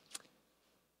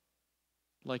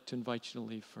 I'd like to invite you to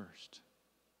leave first.